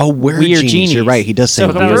genies. Oh, we're genies. You're right. He does say So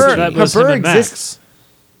we're That was, that was him Habur and exists. Max.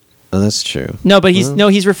 Oh, that's true. No, but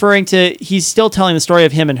he's referring to he's still telling the story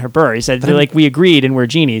of him and Habur. He said they're like we agreed and we're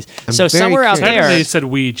genies. So very somewhere out curious. there, Technically, he said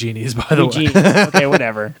we genies, by the we way. genies. Okay,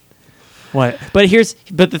 whatever. What? But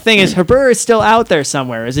the thing is, Habur is still out there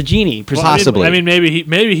somewhere as a genie. Well, I mean- Possibly. I mean,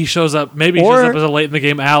 maybe he shows up. Maybe he Or- shows up as a late in the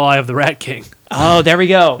game ally of the Rat King, Oh, there we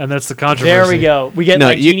go. and that's the controversy. There we go. We get No,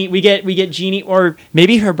 like you- genie. We get genie, or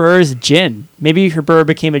maybe Habur's Jin. Maybe Habur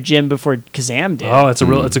became a Jin before Kazam did. Oh, it's a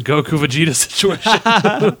real, it's a Goku Vegeta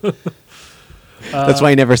situation. That's why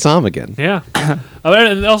I never saw him again. Yeah.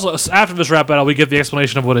 And also, after this rap battle, we get the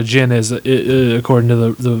explanation of what a Jin is, according to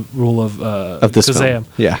the rule of this Kazam. film.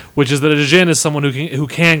 Yeah. Which is that a Jin is someone who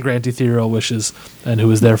can grant etherial wishes and who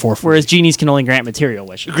is therefore free. Whereas genies can only grant material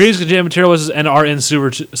wishes. Greens can grant material wishes and are in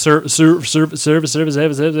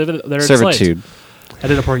Servitude. I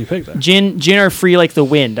did a Porky Pig there. Jin are free like the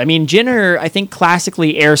wind. I mean, Jin are, I think,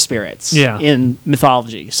 classically air spirits Yeah. in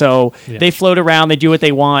mythology. So Yeah. they float around, they do what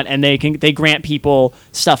they want, and they grant people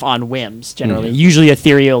stuff on whims. Generally, usually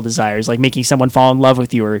ethereal desires, like making someone fall in love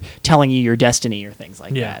with you or telling you your destiny or things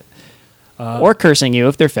like Yeah. that, or cursing you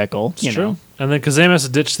if they're fickle. It's you true. know. And then Kazam has to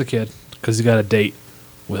ditch the kid because he got a date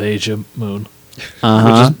with Asia Moon,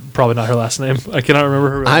 Uh-huh. which is probably not her last name. I cannot remember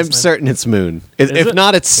her last I'm name. certain it's Moon. If it?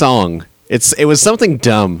 not, it's Song. It was something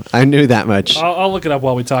dumb. I knew that much. I'll look it up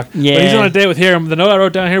while we talk. Yeah. But he's on a date with Hiram. The note I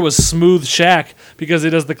wrote down here was Smooth Shack because he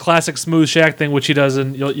does the classic Smooth Shack thing, which he does,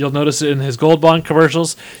 and you'll notice it in his Gold Bond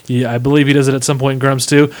commercials. I believe he does it at some point in Grumps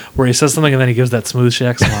too, where he says something and then he gives that Smooth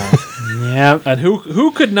Shack smile. Yeah. And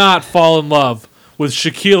who could not fall in love with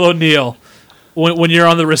Shaquille O'Neal when you're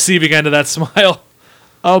on the receiving end of that smile?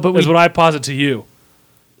 Oh, but Is what I posit to you.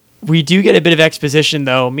 we do get a bit of exposition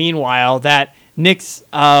though. Meanwhile, that Nick's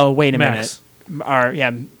wait a Max.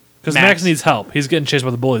 minute. Because Max needs help. He's getting chased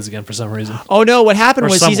by the bullies again for some reason. Oh no! What happened Or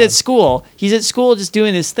was he's someone. at school. He's at school just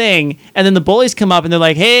doing this thing, and then the bullies come up and they're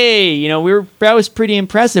like, "Hey, that was pretty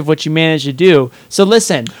impressive what you managed to do. So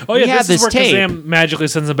listen, Oh yeah, we have this is this where tape." Kazam magically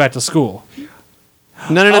sends him back to school.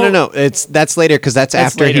 No. That's later because that's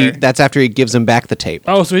after later. he gives him back the tape.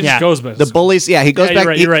 Oh, so he Yeah. just goes back. to The school. bullies, he goes Yeah, back. you're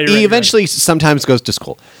right, he you're right, you're he right. eventually sometimes goes to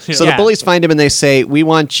school. So Yeah. the bullies find him and they say, "We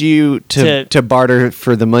want you to barter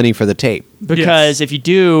for the money for the tape." because Yes. if you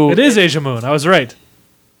do, It is Asia Moon. I was right.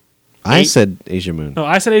 I said Asia Moon. No,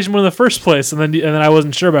 I said Asia Moon in the first place, and then I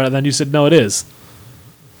wasn't sure about it. And then you said no, it is.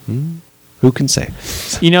 Who can say?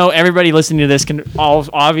 everybody listening to this can all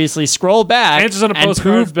obviously scroll back Answers on a and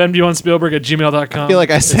postcard. prove BenViewOnSpielberg@gmail.com. I feel like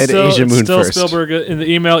I said Asia Moon still first. Spielberg in the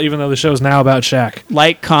email, even though the show's now about Shaq.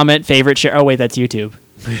 like, comment, favorite, share. Oh wait, that's YouTube.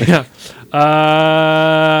 Yeah.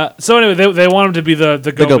 So anyway, they want him to be the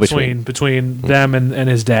go-between. between them and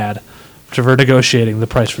his dad, for negotiating the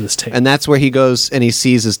price for this tape. And that's where he goes and he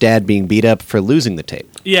sees his dad being beat up for losing the tape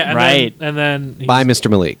yeah, and Right. then he's- by Mr.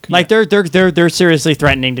 Malik. Like they're seriously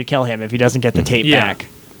threatening to kill him if he doesn't get the tape Yeah. back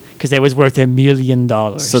because it was worth $1 million.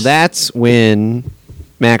 So that's when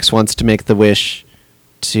Max wants to make the wish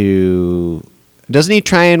to. Doesn't he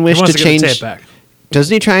try and he wish wants to to get the change? tape back.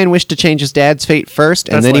 Doesn't he try and wish to change his dad's fate first,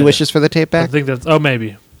 and That's then he later. wishes for the tape I back? think that's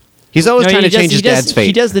maybe. He's always trying he to change does- his dad's fate.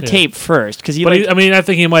 He does the Yeah. tape first because he But like, I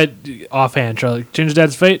think he might offhand try to change his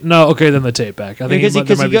dad's fate. No, okay, then the tape back. I think because there might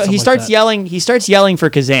be something he like starts that. yelling. He starts yelling for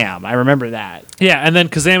Kazam. I remember that. Yeah, and then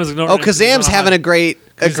Kazam is ignoring. Oh, him 'cause he's Kazam's on having high. a great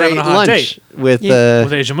a He's having great a hot lunch date. with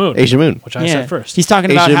With Asia Moon. Asia Moon. Which I said first. He's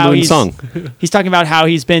talking about Asia how Moon he's song. he's talking about how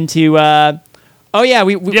he's been to.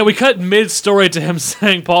 we cut mid-story to him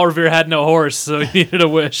saying Paul Revere had no horse, so he needed a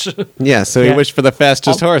wish. Yeah, so he Yeah. wished for the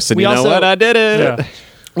fastest horse, and we you know also- what? I did it. Yeah.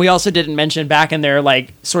 We also didn't mention back in their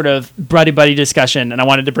like sort of buddy discussion, and I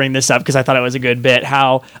wanted to bring this up because I thought it was a good bit.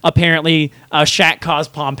 How apparently Shaq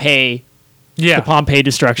caused Pompeii, Yeah. the Pompeii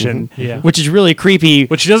destruction, Yeah. which is really creepy.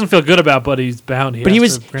 Which he doesn't feel good about, but he's bound. But he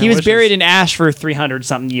was buried in ash for 300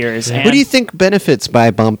 something years. Yeah. and- What do you think benefits by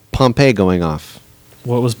Pompeii going off?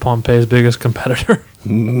 What was Pompeii's biggest competitor?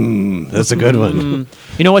 That's a good one.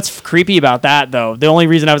 You know what's creepy about that though? The only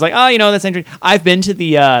reason I was like, oh, that's interesting. I've been to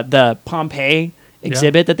the Pompeii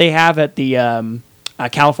exhibit that they have at the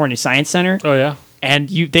California Science Center, Oh, yeah. and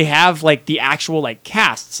they have like the actual like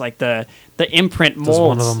casts, like the imprint one of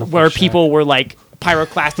molds them look where like Shaq? people were like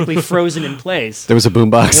pyroclastically frozen in place. There was a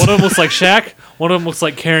boombox. One of them looks like Shaq. One of them looks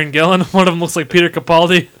like Karen Gillan. One of them looks like Peter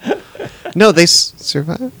Capaldi. No, they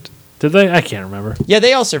survived. Did they? I can't remember. Yeah,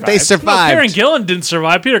 they all survived. They No, survived. Karen Gillan didn't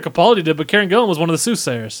survive. Peter Capaldi did, but Karen Gillan was one of the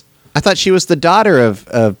soothsayers. I thought she was the daughter of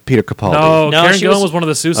Peter Capaldi. No, No, Karen she Gillan was, was- one of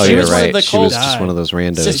the Oh, soothsayers. you're was one of right. the She was cult- just one of those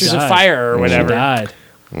randos. Sisters of died. Fire or She whatever. died.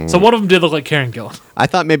 So one of them did look like Karen Gillan. I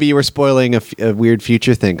thought maybe you were spoiling a weird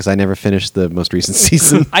future thing because I never finished the most recent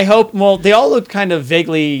season. I hope. Well, they all look kind of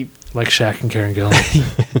vaguely. Like Shaq and Karen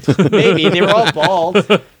Gillan. Maybe they were all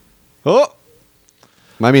bald. Oh,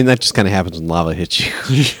 I mean that just kind of happens when lava hits you.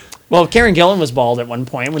 Well, Karen Gillan was bald at one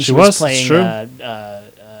point when she was, was playing it's true.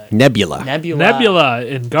 Nebula. Nebula. Nebula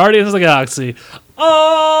in Guardians of the Galaxy.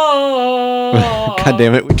 Oh, God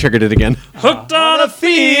damn it, we triggered it again. hooked on a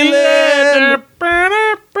feeling.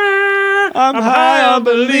 I'm high on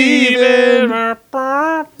believing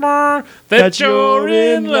that you're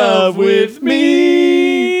in love with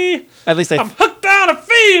me. At least I'm hooked on a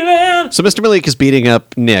feeling. So Mr. Malik is beating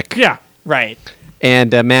up Nick. Yeah. right.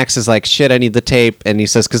 And Max is like, shit, I need the tape. And he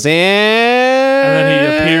says, Kazam. And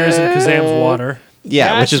then he appears in Kazam's water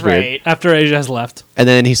Yeah, which is That's weird. right. after Asia has left. And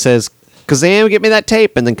then he says, Kazam, get me that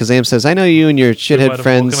tape. And then Kazam says, I know you and your You might shithead have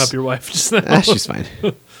friends. woken up your wife just now. Ah, she's fine.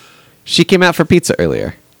 She came out for pizza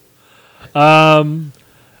earlier.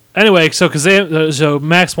 Anyway, so Kazam, so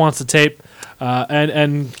Max wants the tape,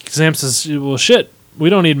 and Kazam says, "Well, shit, we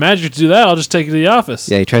don't need magic to do that. I'll just take you to the office."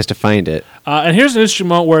 Yeah, he tries to find it. And here's an interesting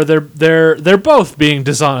moment where they're both being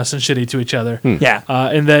dishonest and shitty to each other. Yeah.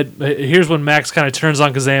 And that here's when Max kind of turns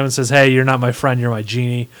on Kazam and says, "Hey, you're not my friend. You're my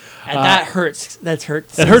genie." And that hurts. That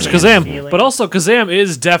hurts. It hurts Kazam, feeling. but also Kazam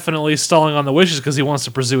is definitely stalling on the wishes because he wants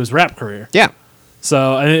to pursue his rap career. Yeah.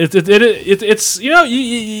 So and it's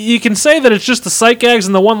you can say that it's just the sight gags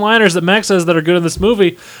and the one-liners that Max says that are good in this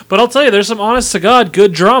movie, but I'll tell you there's some honest to God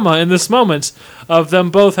good drama in this moment of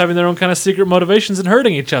them both having their own kind of secret motivations and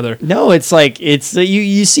hurting each other. No, it's like you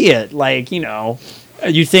see it like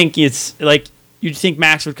you think it's like you'd think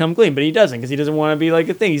Max would come clean, but he doesn't because he doesn't want to be like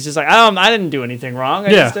a thing. He's just like I didn't do anything wrong.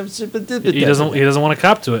 Yeah. He doesn't want to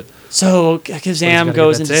cop to it. So gotta Kazam get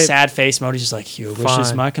goes that into tape. sad face mode. He's just like, "Your wish is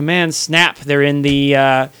Fine. my command." Snap! They're in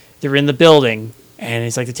the building, and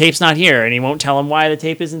he's like, "The tape's not here," and he won't tell him why the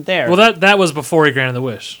tape isn't there. Well, that was before he granted the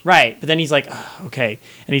wish. right, but then he's like, "Ugh, "Okay,"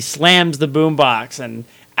 and he slams the boombox, and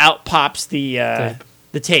out pops the Tape.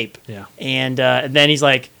 the tape. Yeah. And then he's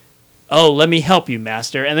like, "Oh, let me help you,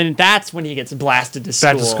 master." And then that's when he gets blasted to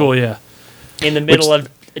school. Back to school, yeah. In the middle of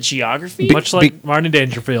geography. Much like Marty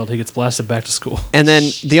Dangerfield, he gets blasted back to school. And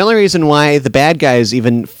then the only reason why the bad guys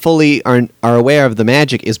even fully are aware of the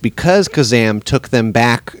magic is because Kazam took them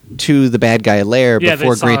back to the bad guy lair Yeah, they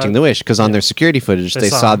before saw- granting the wish. Because on their security footage, They they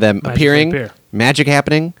saw saw them magically appearing, appear. magic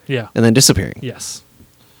happening, Yeah. and then disappearing. Yes.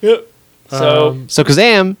 So So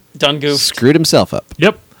Kazam done goofed. screwed himself up.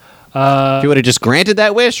 Yep. If he would have just granted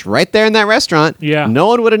that wish right there in that restaurant, Yeah. no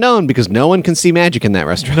one would have known because no one can see magic in that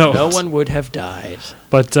restaurant. No. No one would have died.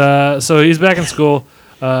 But so he's back in school.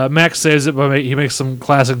 Max saves it, but he makes some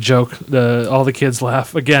classic joke. All the kids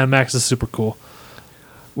laugh. Again, Max is super cool.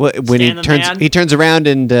 When Stan the man? he turns around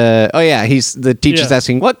and the teacher's Yeah.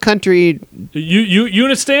 asking what country.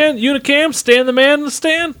 Unistan, Unicam, Stan the man,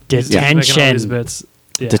 Stan. He's just making all these Detention. bits.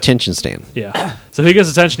 Yeah. Detention stand. Yeah. So he gets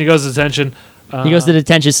detention. He goes to detention. He goes to the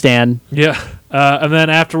detention stand. Yeah. And then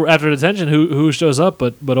after detention, who shows up?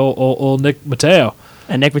 But old Nick Mateo.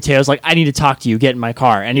 And Nick Mateo's like, "I need to talk to you. Get in my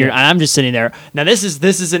car." And and I'm just sitting there. Now this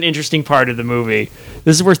is an interesting part of the movie.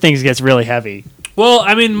 This is where things gets really heavy. Well,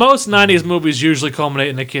 I mean, most '90s movies usually culminate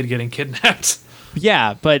in a kid getting kidnapped.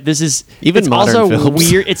 Yeah, but this is Even it's modern also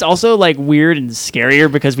films. weird. It's also like weird and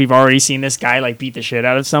scarier because we've already seen this guy like beat the shit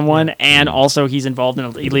out of someone, and also he's involved in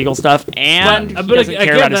illegal stuff, and he But doesn't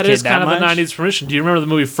care again, about his that kid is kind of much. the '90s permission. Do you remember the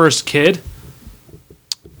movie First Kid?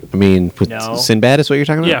 I mean, with No. Sinbad is what you're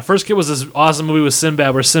talking about? Yeah, First Kid was this awesome movie with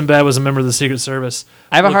Sinbad, where Sinbad was a member of the Secret Service.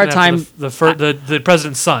 I have a looking hard after time- the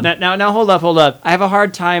president's son. Now, hold up. I have a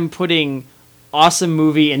hard time putting awesome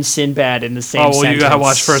movie and Sinbad in the same Oh well, sentence. you gotta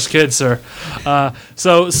watch First Kid, sir.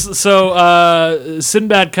 So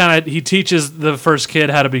Sinbad he teaches the first kid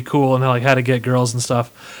how to be cool and how to get girls and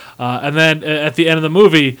stuff. And then at the end of the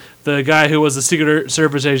movie, the guy who was the Secret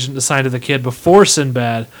Service agent assigned to the kid before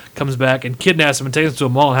Sinbad comes back and kidnaps him and takes him to a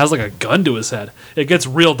mall and has like a gun to his head. It gets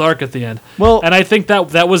real dark at the end. Well- and I think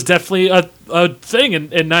that was definitely a thing in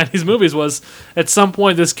 90s movies was at some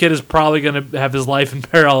point this kid is probably going to have his life in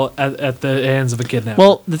peril at the hands of a kidnapper.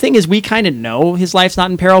 Well, the thing is, we kind of know his life's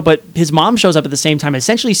not in peril, but his mom shows up at the same time,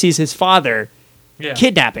 essentially sees his father yeah.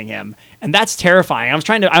 kidnapping him, and that's terrifying.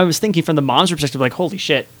 I was thinking from the mom's perspective, like, holy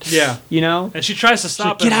shit. Yeah. You know? And she tries to She's like,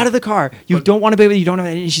 stop get him. out of the car. You don't want to be with you don't have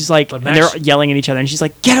and she's like, But and Max- they're yelling at each other, and she's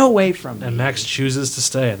like, get away from me. And Max chooses to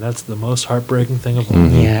stay, and that's the most heartbreaking thing of all.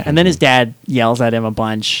 Yeah, and then his dad yells at him a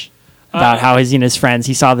bunch about how his friends.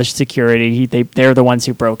 He saw the security. They're the ones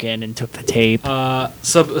who broke in and took the tape.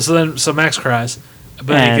 So Max cries, but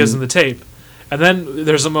then he And- gives him the tape, and then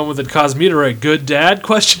there's a moment that caused me to write "Good Dad?"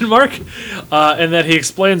 And then he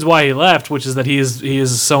explains why he left, which is that he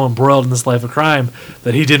is so embroiled in this life of crime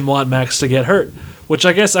that he didn't want Max to get hurt. Which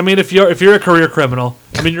I guess, I mean, if you're a career criminal,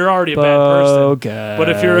 I mean, you're already a bad person. But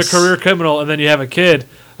if you're a career criminal and then you have a kid,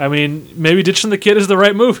 I mean, maybe ditching the kid is the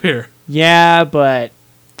right move here. Yeah, but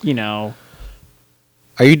you know,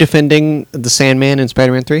 Are you defending the Sandman in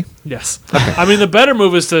Spider-Man 3? Yes. I mean, the better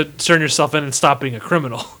move is to turn yourself in and stop being a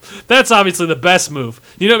criminal. That's obviously the best move.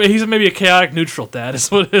 You know, he's maybe a chaotic neutral dad. Is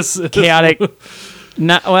what is chaotic. Well,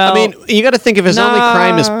 I mean, you got to think if his only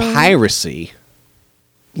crime is Nah. piracy.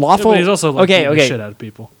 lawful. But he's also like beating the okay. shit out of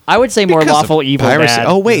people. I would say more Because of lawful evil piracy. dad.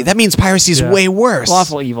 Oh wait, that means piracy's Yeah. way worse.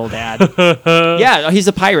 Lawful evil dad. Yeah, he's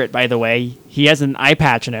a pirate, by the way. He has an eye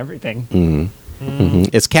patch and everything. Mhm.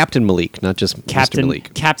 It's Captain Malik, not just Mr.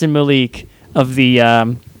 Malik. Captain Malik of the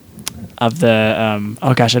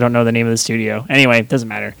oh gosh, I don't know the name of the studio. Anyway, doesn't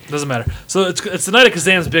matter. Doesn't matter. So it's the night of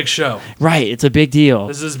Kazam's big show. Right, it's a big deal.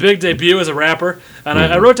 This is his big debut as a rapper, and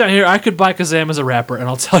I wrote down here I could buy Kazam as a rapper, and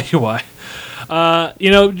I'll tell you why.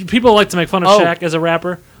 People like to make fun of Oh. Shaq as a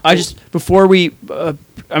rapper. I just before we,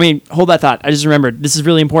 hold that thought. I just remembered this is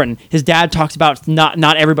really important. His dad talks about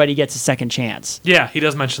not everybody gets a second chance. Yeah, he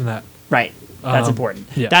does mention that. Right, that's important.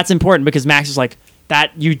 yeah. That's important because Max is like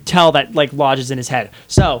that. You tell that like lodges in his head.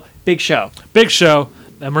 So big show. Big show,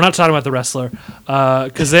 and we're not talking about the wrestler.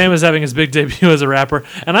 Kazam is having his big debut as a rapper,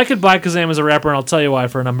 and I could buy Kazam as a rapper, and I'll tell you why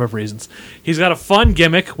for a number of reasons. He's got a fun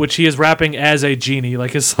gimmick, which he is rapping as a genie.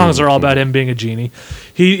 Like his songs are all about him being a genie.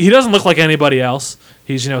 He doesn't look like anybody else.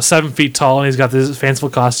 He's 7 feet tall, and he's got these fanciful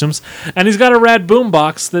costumes, and he's got a rad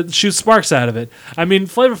boombox that shoots sparks out of it. I mean,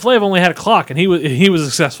 Flavor Flav only had a clock, and he was a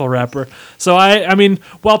successful rapper. So I mean,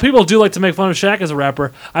 while people do like to make fun of Shaq as a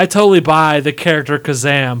rapper, I totally buy the character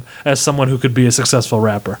Kazam as someone who could be a successful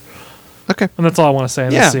rapper. Okay. And that's all I want to say in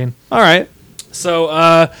this scene. All right.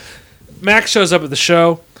 So Max shows up at the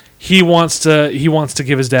show. He wants to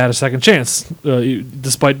give his dad a second chance,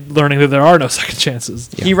 despite learning that there are no second chances.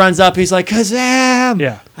 He runs up. He's like, Kazam.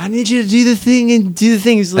 Yeah. I need you to do the thing and do the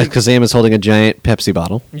thing. He's like, Kazam is holding a giant Pepsi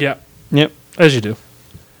bottle. Yeah, yep. as you do.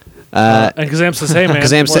 And Kazam says, "Hey man,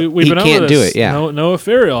 Kazam said we've he been over can't do this. it, yeah. no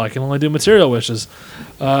ethereal. I can only do material wishes,"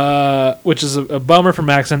 which is a bummer for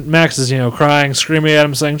Max. And Max is crying, screaming at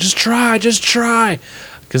him, saying, "Just try, just try."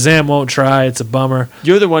 Kazam won't try. It's a bummer.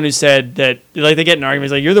 You're the one who said that. Like they get in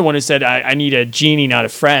arguments. Like you're the one who said I need a genie, not a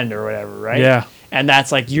friend, or whatever, right? Yeah. And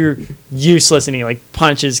that's like you're useless, and he like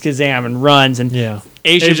punches Kazam and runs, and Yeah.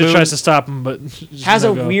 Asia Moon tries to stop him, but just has a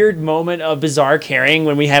no go. weird moment of bizarre caring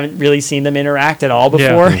when we haven't really seen them interact at all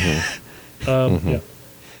before. Yeah.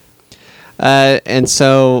 And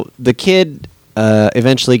so the kid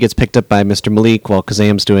eventually gets picked up by Mr. Malik while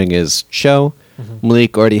Kazam's doing his show.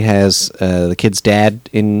 Malik already has the kid's dad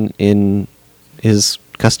in his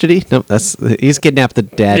custody. No, he's kidnapped the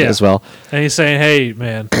dad Yeah. as well. And he's saying, "Hey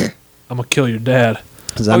man, I'm gonna kill your dad."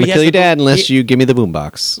 Because Oh, I'm he gonna has kill your the dad boom- unless he- you give me the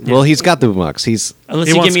boombox. Well, he's got the boombox. Unless He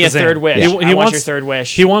you give wants me a Kazam. third wish. He I wants want your third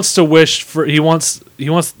wish. He wants to wish for. He wants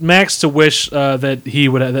Max to wish that he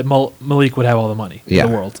would that Malik would have all the money Yeah.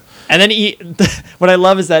 in the world. And then what I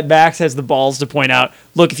love is that Max has the balls to point out,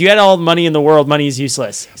 look, if you had all the money in the world, money is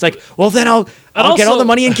useless. It's like, well, then I'll get all also- the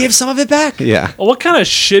money and give some of it back. Yeah. Well, what kind of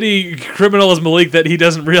shitty criminal is Malik that he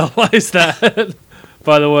doesn't realize that?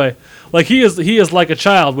 By the way, like he is like a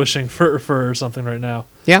child wishing for something right now.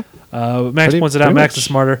 Yeah. Max Pretty- points it out. pretty Max much. is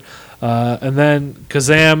smarter. And then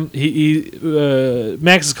Kazam,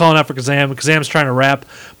 Max is calling out for Kazam. Kazam's trying to rap,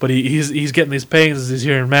 but he's getting these pains as he's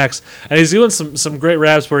hearing Max, and he's doing some great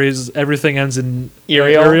raps where everything ends in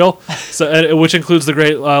Ariel, so which includes the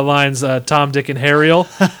great lines Tom, Dick, and Harriel,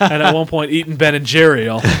 and at one point Eaton, Ben, and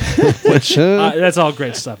Jerriel, which that's all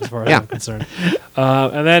great stuff as far as I'm concerned.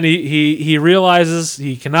 And then he realizes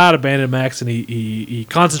he cannot abandon Max, and he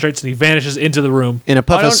concentrates and he vanishes into the room In a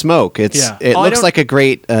puff of smoke. It looks like a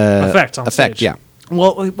great effect on stage. Yeah.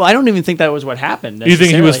 Well, I don't even think that was what happened. You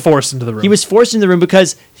think he was necessarily. forced into the room? He was forced into the room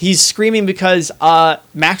because he's screaming because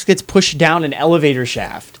Max gets pushed down an elevator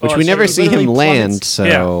shaft. Which we never see him land,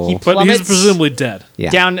 so He but he's plummets presumably dead. yeah.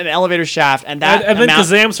 down an elevator shaft, and that And then amount-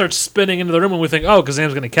 Kazam starts spinning into the room, and we think, oh,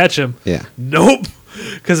 Kazam's going to catch him. Yeah. Nope.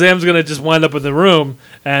 Kazam's going to just wind up in the room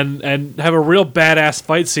and have a real badass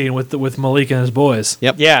fight scene with Malik and his boys.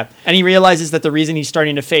 Yep. Yeah, and he realizes that the reason he's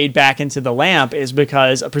starting to fade back into the lamp is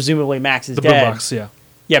because presumably Max is The dead. boombox, yeah.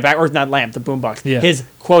 Yeah, or not lamp, the boombox. Yeah. His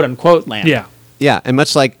quote unquote lamp. Yeah. Yeah, and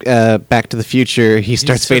much like Back to the Future, he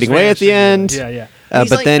starts fading away at the vanishing, end. Yeah. He's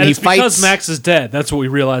But like- then And he it's because fights. Max is dead. That's what we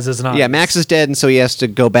realize as an audience. Yeah, Max is dead, and so he has to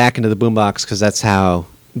go back into the boombox because that's how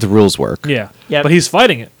the rules work. Yeah. Yep. But he's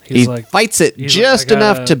fighting it. He He's like, fights it he's just like, I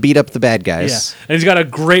enough gotta- to beat up the bad yeah. guys. And he's got a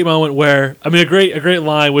great moment where, a great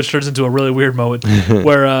line, which turns into a really weird moment,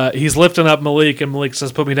 where he's lifting up Malik, and Malik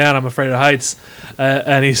says, "Put me down, I'm afraid of heights."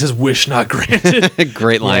 And he says, "Wish not granted."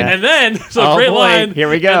 Great line. And then, Oh, great boy. line. Here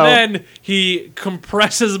we go. And then he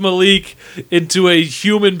compresses Malik into a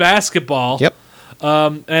human basketball. Yep.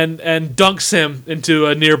 And dunks him into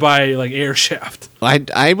a nearby air shaft.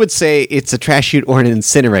 I would say it's a trash chute or an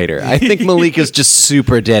incinerator. I think Malik is just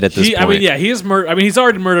super dead at this point. He is he's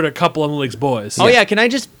already murdered a couple of Malik's boys. Oh yeah, can I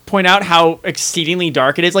just point out how exceedingly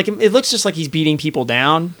dark it is? Like it looks just like he's beating people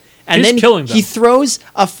down. And He's then killing them. he throws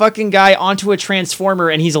a fucking guy onto a transformer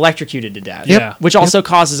and he's electrocuted to death. Yep. Which also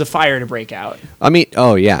causes a fire to break out. I mean,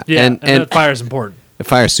 oh yeah, Yeah, and and that fire's important.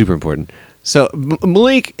 fire is super important. So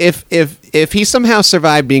Malik, if he somehow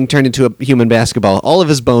survived being turned into a human basketball, all of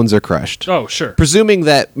his bones are crushed. Oh, sure. Presuming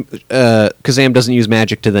that Kazam doesn't use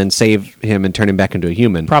magic to then save him and turn him back into a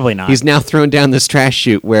human. Probably not. He's now thrown down this trash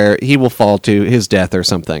chute where he will fall to his death or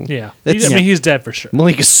something. Yeah. That's- He's dead for sure.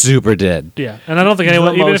 Malik is super dead. Yeah. And I don't think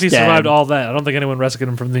anyone, even if Almost he dead. survived all that, I don't think anyone rescued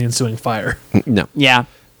him from the ensuing fire. No. Yeah.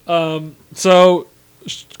 So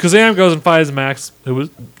Kazam goes and finds Max, who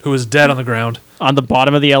was dead on the ground. On the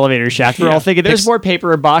bottom of the elevator shaft. We're Yeah. all thinking there's more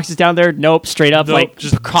paper or boxes down there. Nope, straight up Nope, like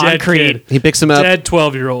just dead concrete. kid. He picks him up. Dead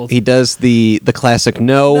 12-year-old. He does the classic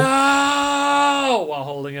no. No! While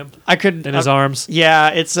holding him I could in his arms. Yeah,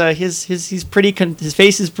 it's he's pretty his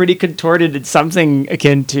face is pretty contorted. It's something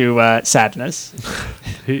akin to sadness.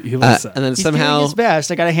 He looks sad. And then He's somehow doing his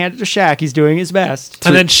best. I gotta hand it to Shaq. He's doing his best.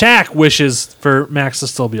 And then Shaq wishes for Max to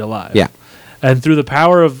still be alive. Yeah. And through the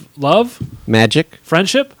power of love, magic.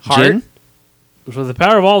 friendship, Heart. Jinn? through the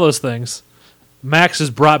power of all those things, Max is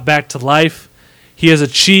brought back to life. He has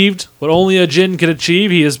achieved what only a Jinn can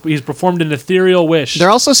achieve. He's performed an ethereal wish. There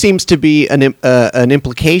also seems to be an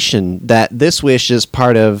implication that this wish is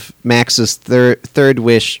part of Max's third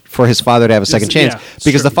wish for his father to have a second chance, yeah,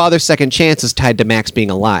 because sure. the father's second chance is tied to Max being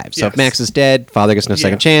alive. So if Yes. Max is dead, father gets no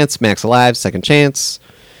second chance. Max alive, second chance.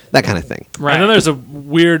 That kind of thing. Right. And then there's a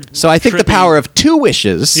weird. So I think the trippy- power of two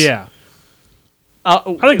wishes, Yeah. I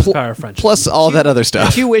think it's the power of friendship. plus all that other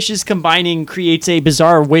stuff. Two wishes combining creates a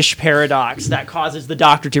bizarre wish paradox that causes the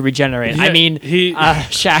Doctor to regenerate. Yeah, I mean,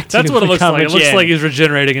 Shaq. That's to what it looks become like. a It looks Jinn. like he's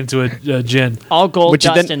regenerating into a Jinn. all gold, Which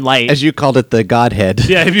dust, then, and light. as you called it, the Godhead.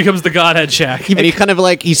 Yeah, he becomes the Godhead Shaq. And he kind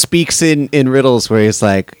of he speaks in riddles where he's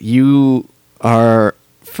like, "You are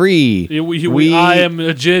free. I am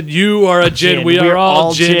a Jinn. You are a Jinn. Jinn. We We're are all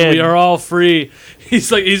all Jinn. Jinn. We are all free. It's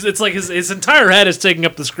like his entire head is taking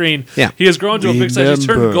up the screen. Yeah. He has grown to a big size. He's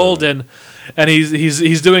turned Remember. golden, and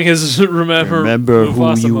he's doing his remember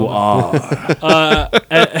Mufasa moment. are.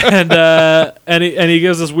 and he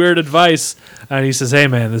gives this weird advice, and he says, "Hey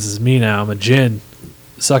man, this is me now. I'm a Jinn.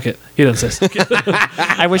 Suck it." He doesn't say suck it.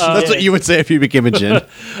 I wish That's what you would say if you became a Jinn.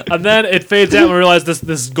 And then it fades out, and we realize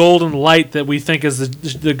this golden light that we think is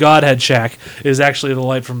the Godhead Shack is actually the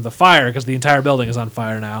light from the fire, because the entire building is on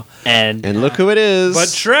fire now. and And look who it is.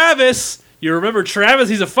 But Travis, you remember Travis?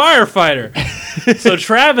 He's a firefighter. So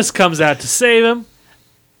Travis comes out to save him.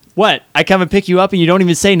 what? I come and pick you up and you don't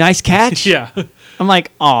even say nice catch? Yeah, I'm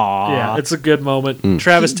like, aw. yeah, it's a good moment.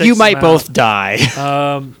 Travis takes you him might out. both die.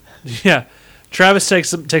 Yeah, Travis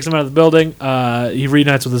takes him out of the building. He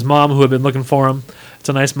reunites with his mom, who had been looking for him. It's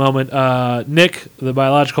a nice moment. Nick, the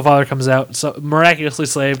biological father, comes out, so miraculously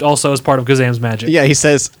saved, also as part of Kazam's magic. yeah, he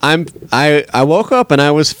says, I woke up and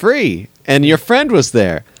I was free, and your friend was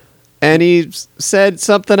there. and he said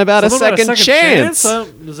something about Something a second chance.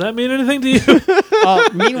 Does that mean anything to you?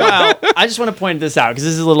 Meanwhile, I just want to point this out because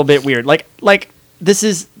this is a little bit weird. Like this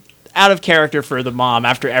is out of character for the mom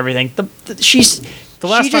after everything. The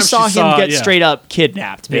last she time just saw she him saw- get yeah. straight up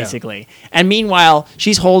kidnapped, Yeah. basically. And meanwhile,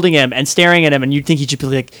 she's holding him and staring at him, and you'd think she'd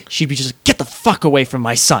be just like, get the fuck away from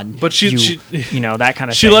my son. But she you know, that kind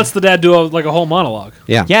of She thing. lets the dad do a whole monologue.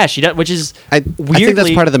 Yeah. Yeah, she does, which is I think that's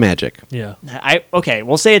weirdly- part of the magic. Yeah. Okay,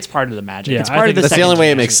 we'll say it's part of the magic. Yeah, It's I part think of the that's the second only way it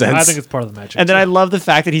chance. makes sense. I think it's part of the magic. And then I love the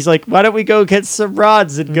fact that he's like, why don't we go get some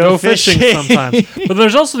rods and go fishing sometimes. But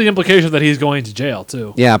there's also the implication that he's going to jail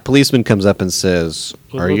too. Yeah, a policeman comes up and says,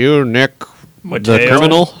 "Are you Nick, the Mateo?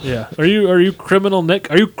 criminal? Yeah. Are you criminal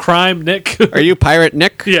Nick? Are you crime Nick? Are you pirate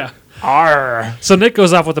Nick?" Yeah. Arr. So Nick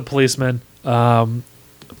goes off with the policeman.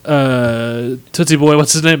 Tootsie Boy,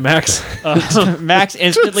 what's his name? Max. Max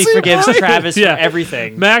instantly forgives Travis for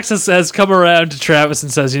everything. Max has come around to Travis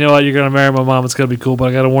and says, "You know what? You're gonna marry my mom. It's gonna be cool, but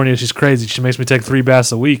I gotta warn you, she's crazy. She makes me take 3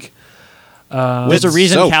 baths a week." There's a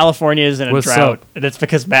reason soap. California is in a With drought, soap. and it's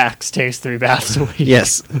because Max takes 3 baths a week.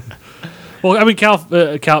 Yes. Well, I mean,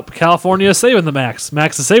 California is saving the Max.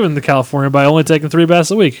 Max is saving the California by only taking 3 baths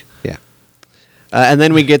a week. Yeah. And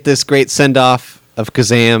then we get this great send off of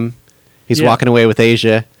Kazam. He's Yeah. walking away with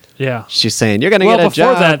Asia. Yeah. She's saying, "You're gonna Well, get a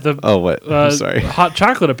before job." that, the oh, what? I'm sorry. hot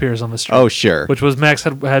chocolate appears on the street. Oh, sure. Which was Max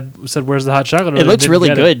had said, "Where's the hot chocolate?" It And looks didn't really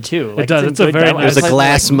get good too. It does. in It's a good very demo. nice- There's a It's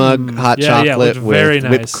glass mug hot Yeah, yeah, it chocolate looked very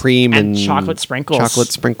with whipped nice. cream And and chocolate sprinkles.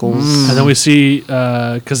 Chocolate sprinkles. And then we see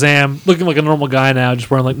Kazam looking like a normal guy now,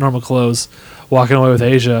 just wearing like normal clothes, walking away with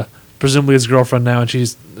Asia, presumably his girlfriend now, and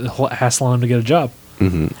she's hassling him to get a job.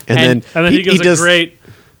 And then he gives a great.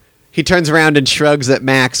 He turns around and shrugs at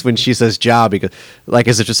Max when she says job. He goes, like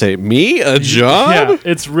as if to say, "Me a job?" Yeah,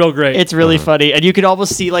 it's real great. It's really funny, and you could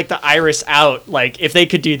almost see like the iris out. Like if they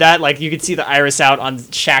could do that, like you could see the iris out on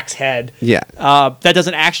Shaq's head. Yeah. That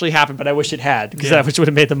doesn't actually happen, but I wish it had because Yeah. that would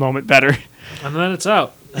have made the moment better. and then it's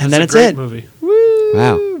out. And then a it's great it. movie.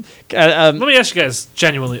 Wow. Let me ask you guys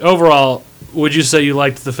genuinely. Overall, would you say you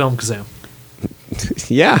liked the film Kazam?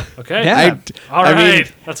 Yeah. Okay. Yeah. All I right. mean,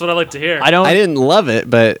 That's what I like to hear. I don't. I didn't love it,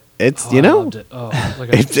 but it's I you know loved it. Oh, like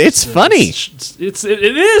it's funny. It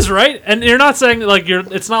is right, and you're not saying like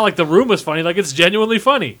It's not like The Room was funny. Like it's genuinely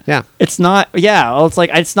funny. Yeah. It's not. Yeah. Well, it's like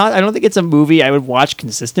it's not. I don't think it's a movie I would watch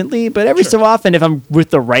consistently, but every so often, if I'm with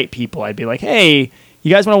the right people, I'd be like, hey. You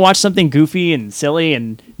guys want to watch something goofy and silly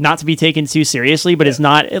and not to be taken too seriously, but it's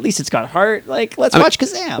not. At least it's got heart. Like, let's watch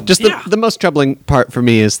Kazam. Just the most troubling part for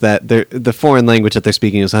me is that the foreign language that they're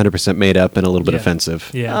speaking is 100% made up and a little bit Yeah. offensive.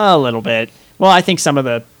 Yeah. A little bit. Well, I think some of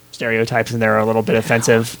the stereotypes in there are a little bit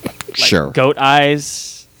offensive. Like Sure. Goat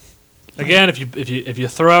eyes. Again, if you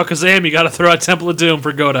throw out Kazam, you got to throw out Temple of Doom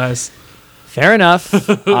for Goat Eyes. Fair enough.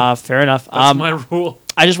 Fair enough. That's my rule.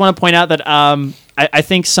 I just want to point out that I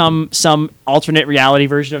think some alternate reality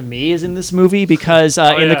version of me is in this movie because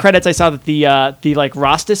in the yeah. credits I saw that the like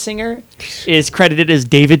Rasta singer is credited as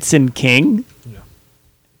Davidson King.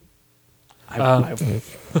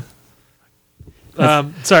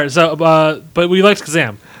 Sorry. So, but we liked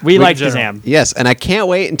Kazam. We in like general. Kazam. Yes, and I can't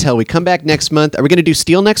wait until we come back next month. Are we going to do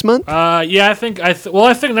Steel next month? Yeah, I think I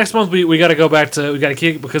think next month we got to go back to we got to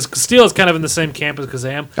keep because Steel is kind of in the same camp as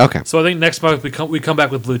Kazam. Okay. So I think next month we come back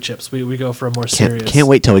with Blue Chips. We go for a more serious. Can't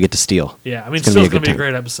wait till we get to Steel. Yeah, I mean, It's gonna be Steel's a gonna good be a time.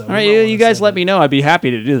 great episode. All right, you guys let me know. I'd be happy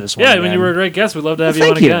to do this one. Yeah, I mean, again. you were a great guest. We'd love to have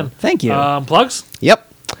Well, you on thank you. again. Thank you. Plugs? Yep.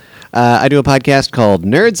 I do a podcast called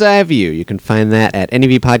Nerd's Eye View. You can find that at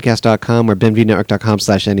nevpodcast.com or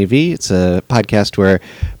benvnetwork.com/nev. It's a podcast where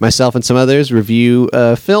myself and some others review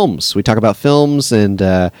films. We talk about films, and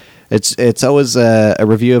it's always a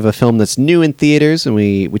review of a film that's new in theaters, and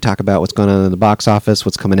we talk about what's going on in the box office,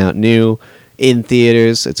 what's coming out new in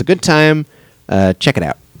theaters. It's a good time. Check it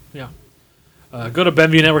out. Yeah. Go to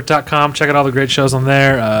benvnetwork.com. Check out all the great shows on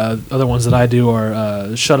there. Other ones that I do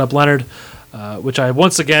are Shut Up Leonard, which I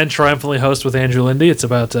once again triumphantly host with Andrew Lindy. It's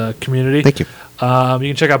about community. Thank you. You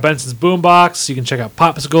can check out Benson's Boombox. You can check out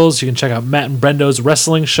Popsicles. You can check out Matt and Brendo's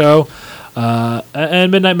wrestling show.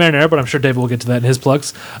 And Midnight Marinara, but I'm sure David will get to that in his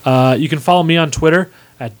plugs. You can follow me on Twitter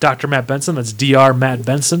at Dr. Matt Benson. That's Dr. Matt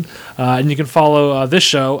Benson. And you can follow this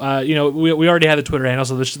show. We already had the Twitter handle,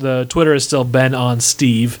 so the Twitter is still Ben on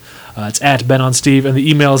Steve. It's at Ben on Steve, and the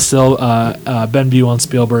email is still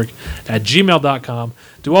benviewonspielberg@gmail.com.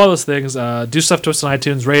 Do all those things. Do stuff to us on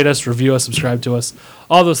iTunes. Rate us, review us, subscribe to us.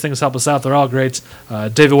 All those things help us out. They're all great.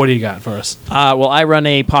 David, what do you got for us? Well, I run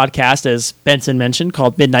a podcast, as Benson mentioned,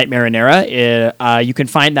 called Midnight Marinara. You can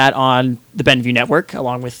find that on the Benview Network,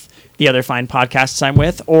 along with the other fine podcasts I'm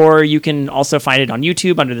with, or you can also find it on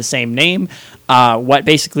YouTube under the same name. What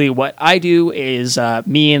I do is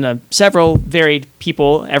me and several varied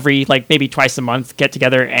people every maybe twice a month get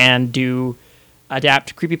together and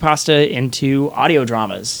adapt creepypasta into audio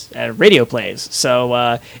dramas, radio plays.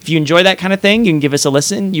 So if you enjoy that kind of thing, you can give us a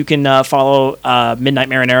listen. You can follow Midnight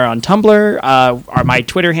Marinara on Tumblr. My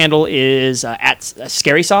Twitter handle is at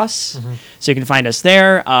Scary Sauce, so you can find us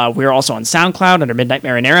there. We're also on SoundCloud under Midnight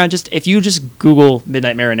Marinara. If you just Google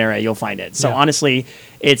Midnight Marinara, you'll find it. So honestly,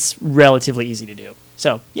 it's relatively easy to do.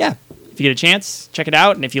 So yeah, if you get a chance, check it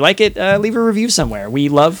out, and if you like it, leave a review somewhere. We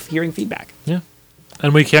love hearing feedback. Yeah.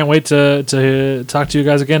 And we can't wait to talk to you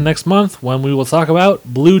guys again next month when we will talk about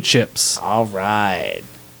Blue Chips. All right.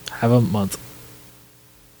 Have a month.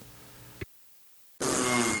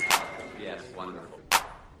 Yes, wonderful.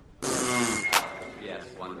 Yes,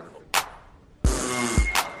 wonderful.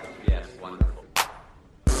 Yes, wonderful.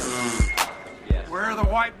 Yes. Where are the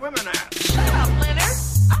white women at?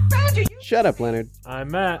 Shut up, Leonard. I'm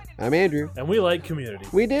Matt, I'm Andrew. and we like Community.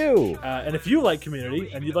 We do. And if you like Community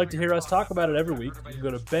and you'd like to hear us talk about it every week, you can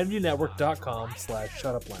go to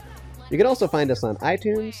BenviewNetwork.com/shutupleonard. You can also find us on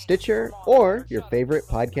iTunes, Stitcher, or your favorite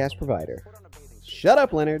podcast provider. Shut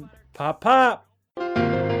up, Leonard. Pop, pop.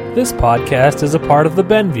 This podcast is a part of the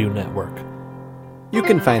Benview Network. You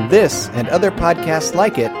can find this and other podcasts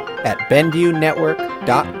like it at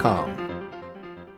BenviewNetwork.com.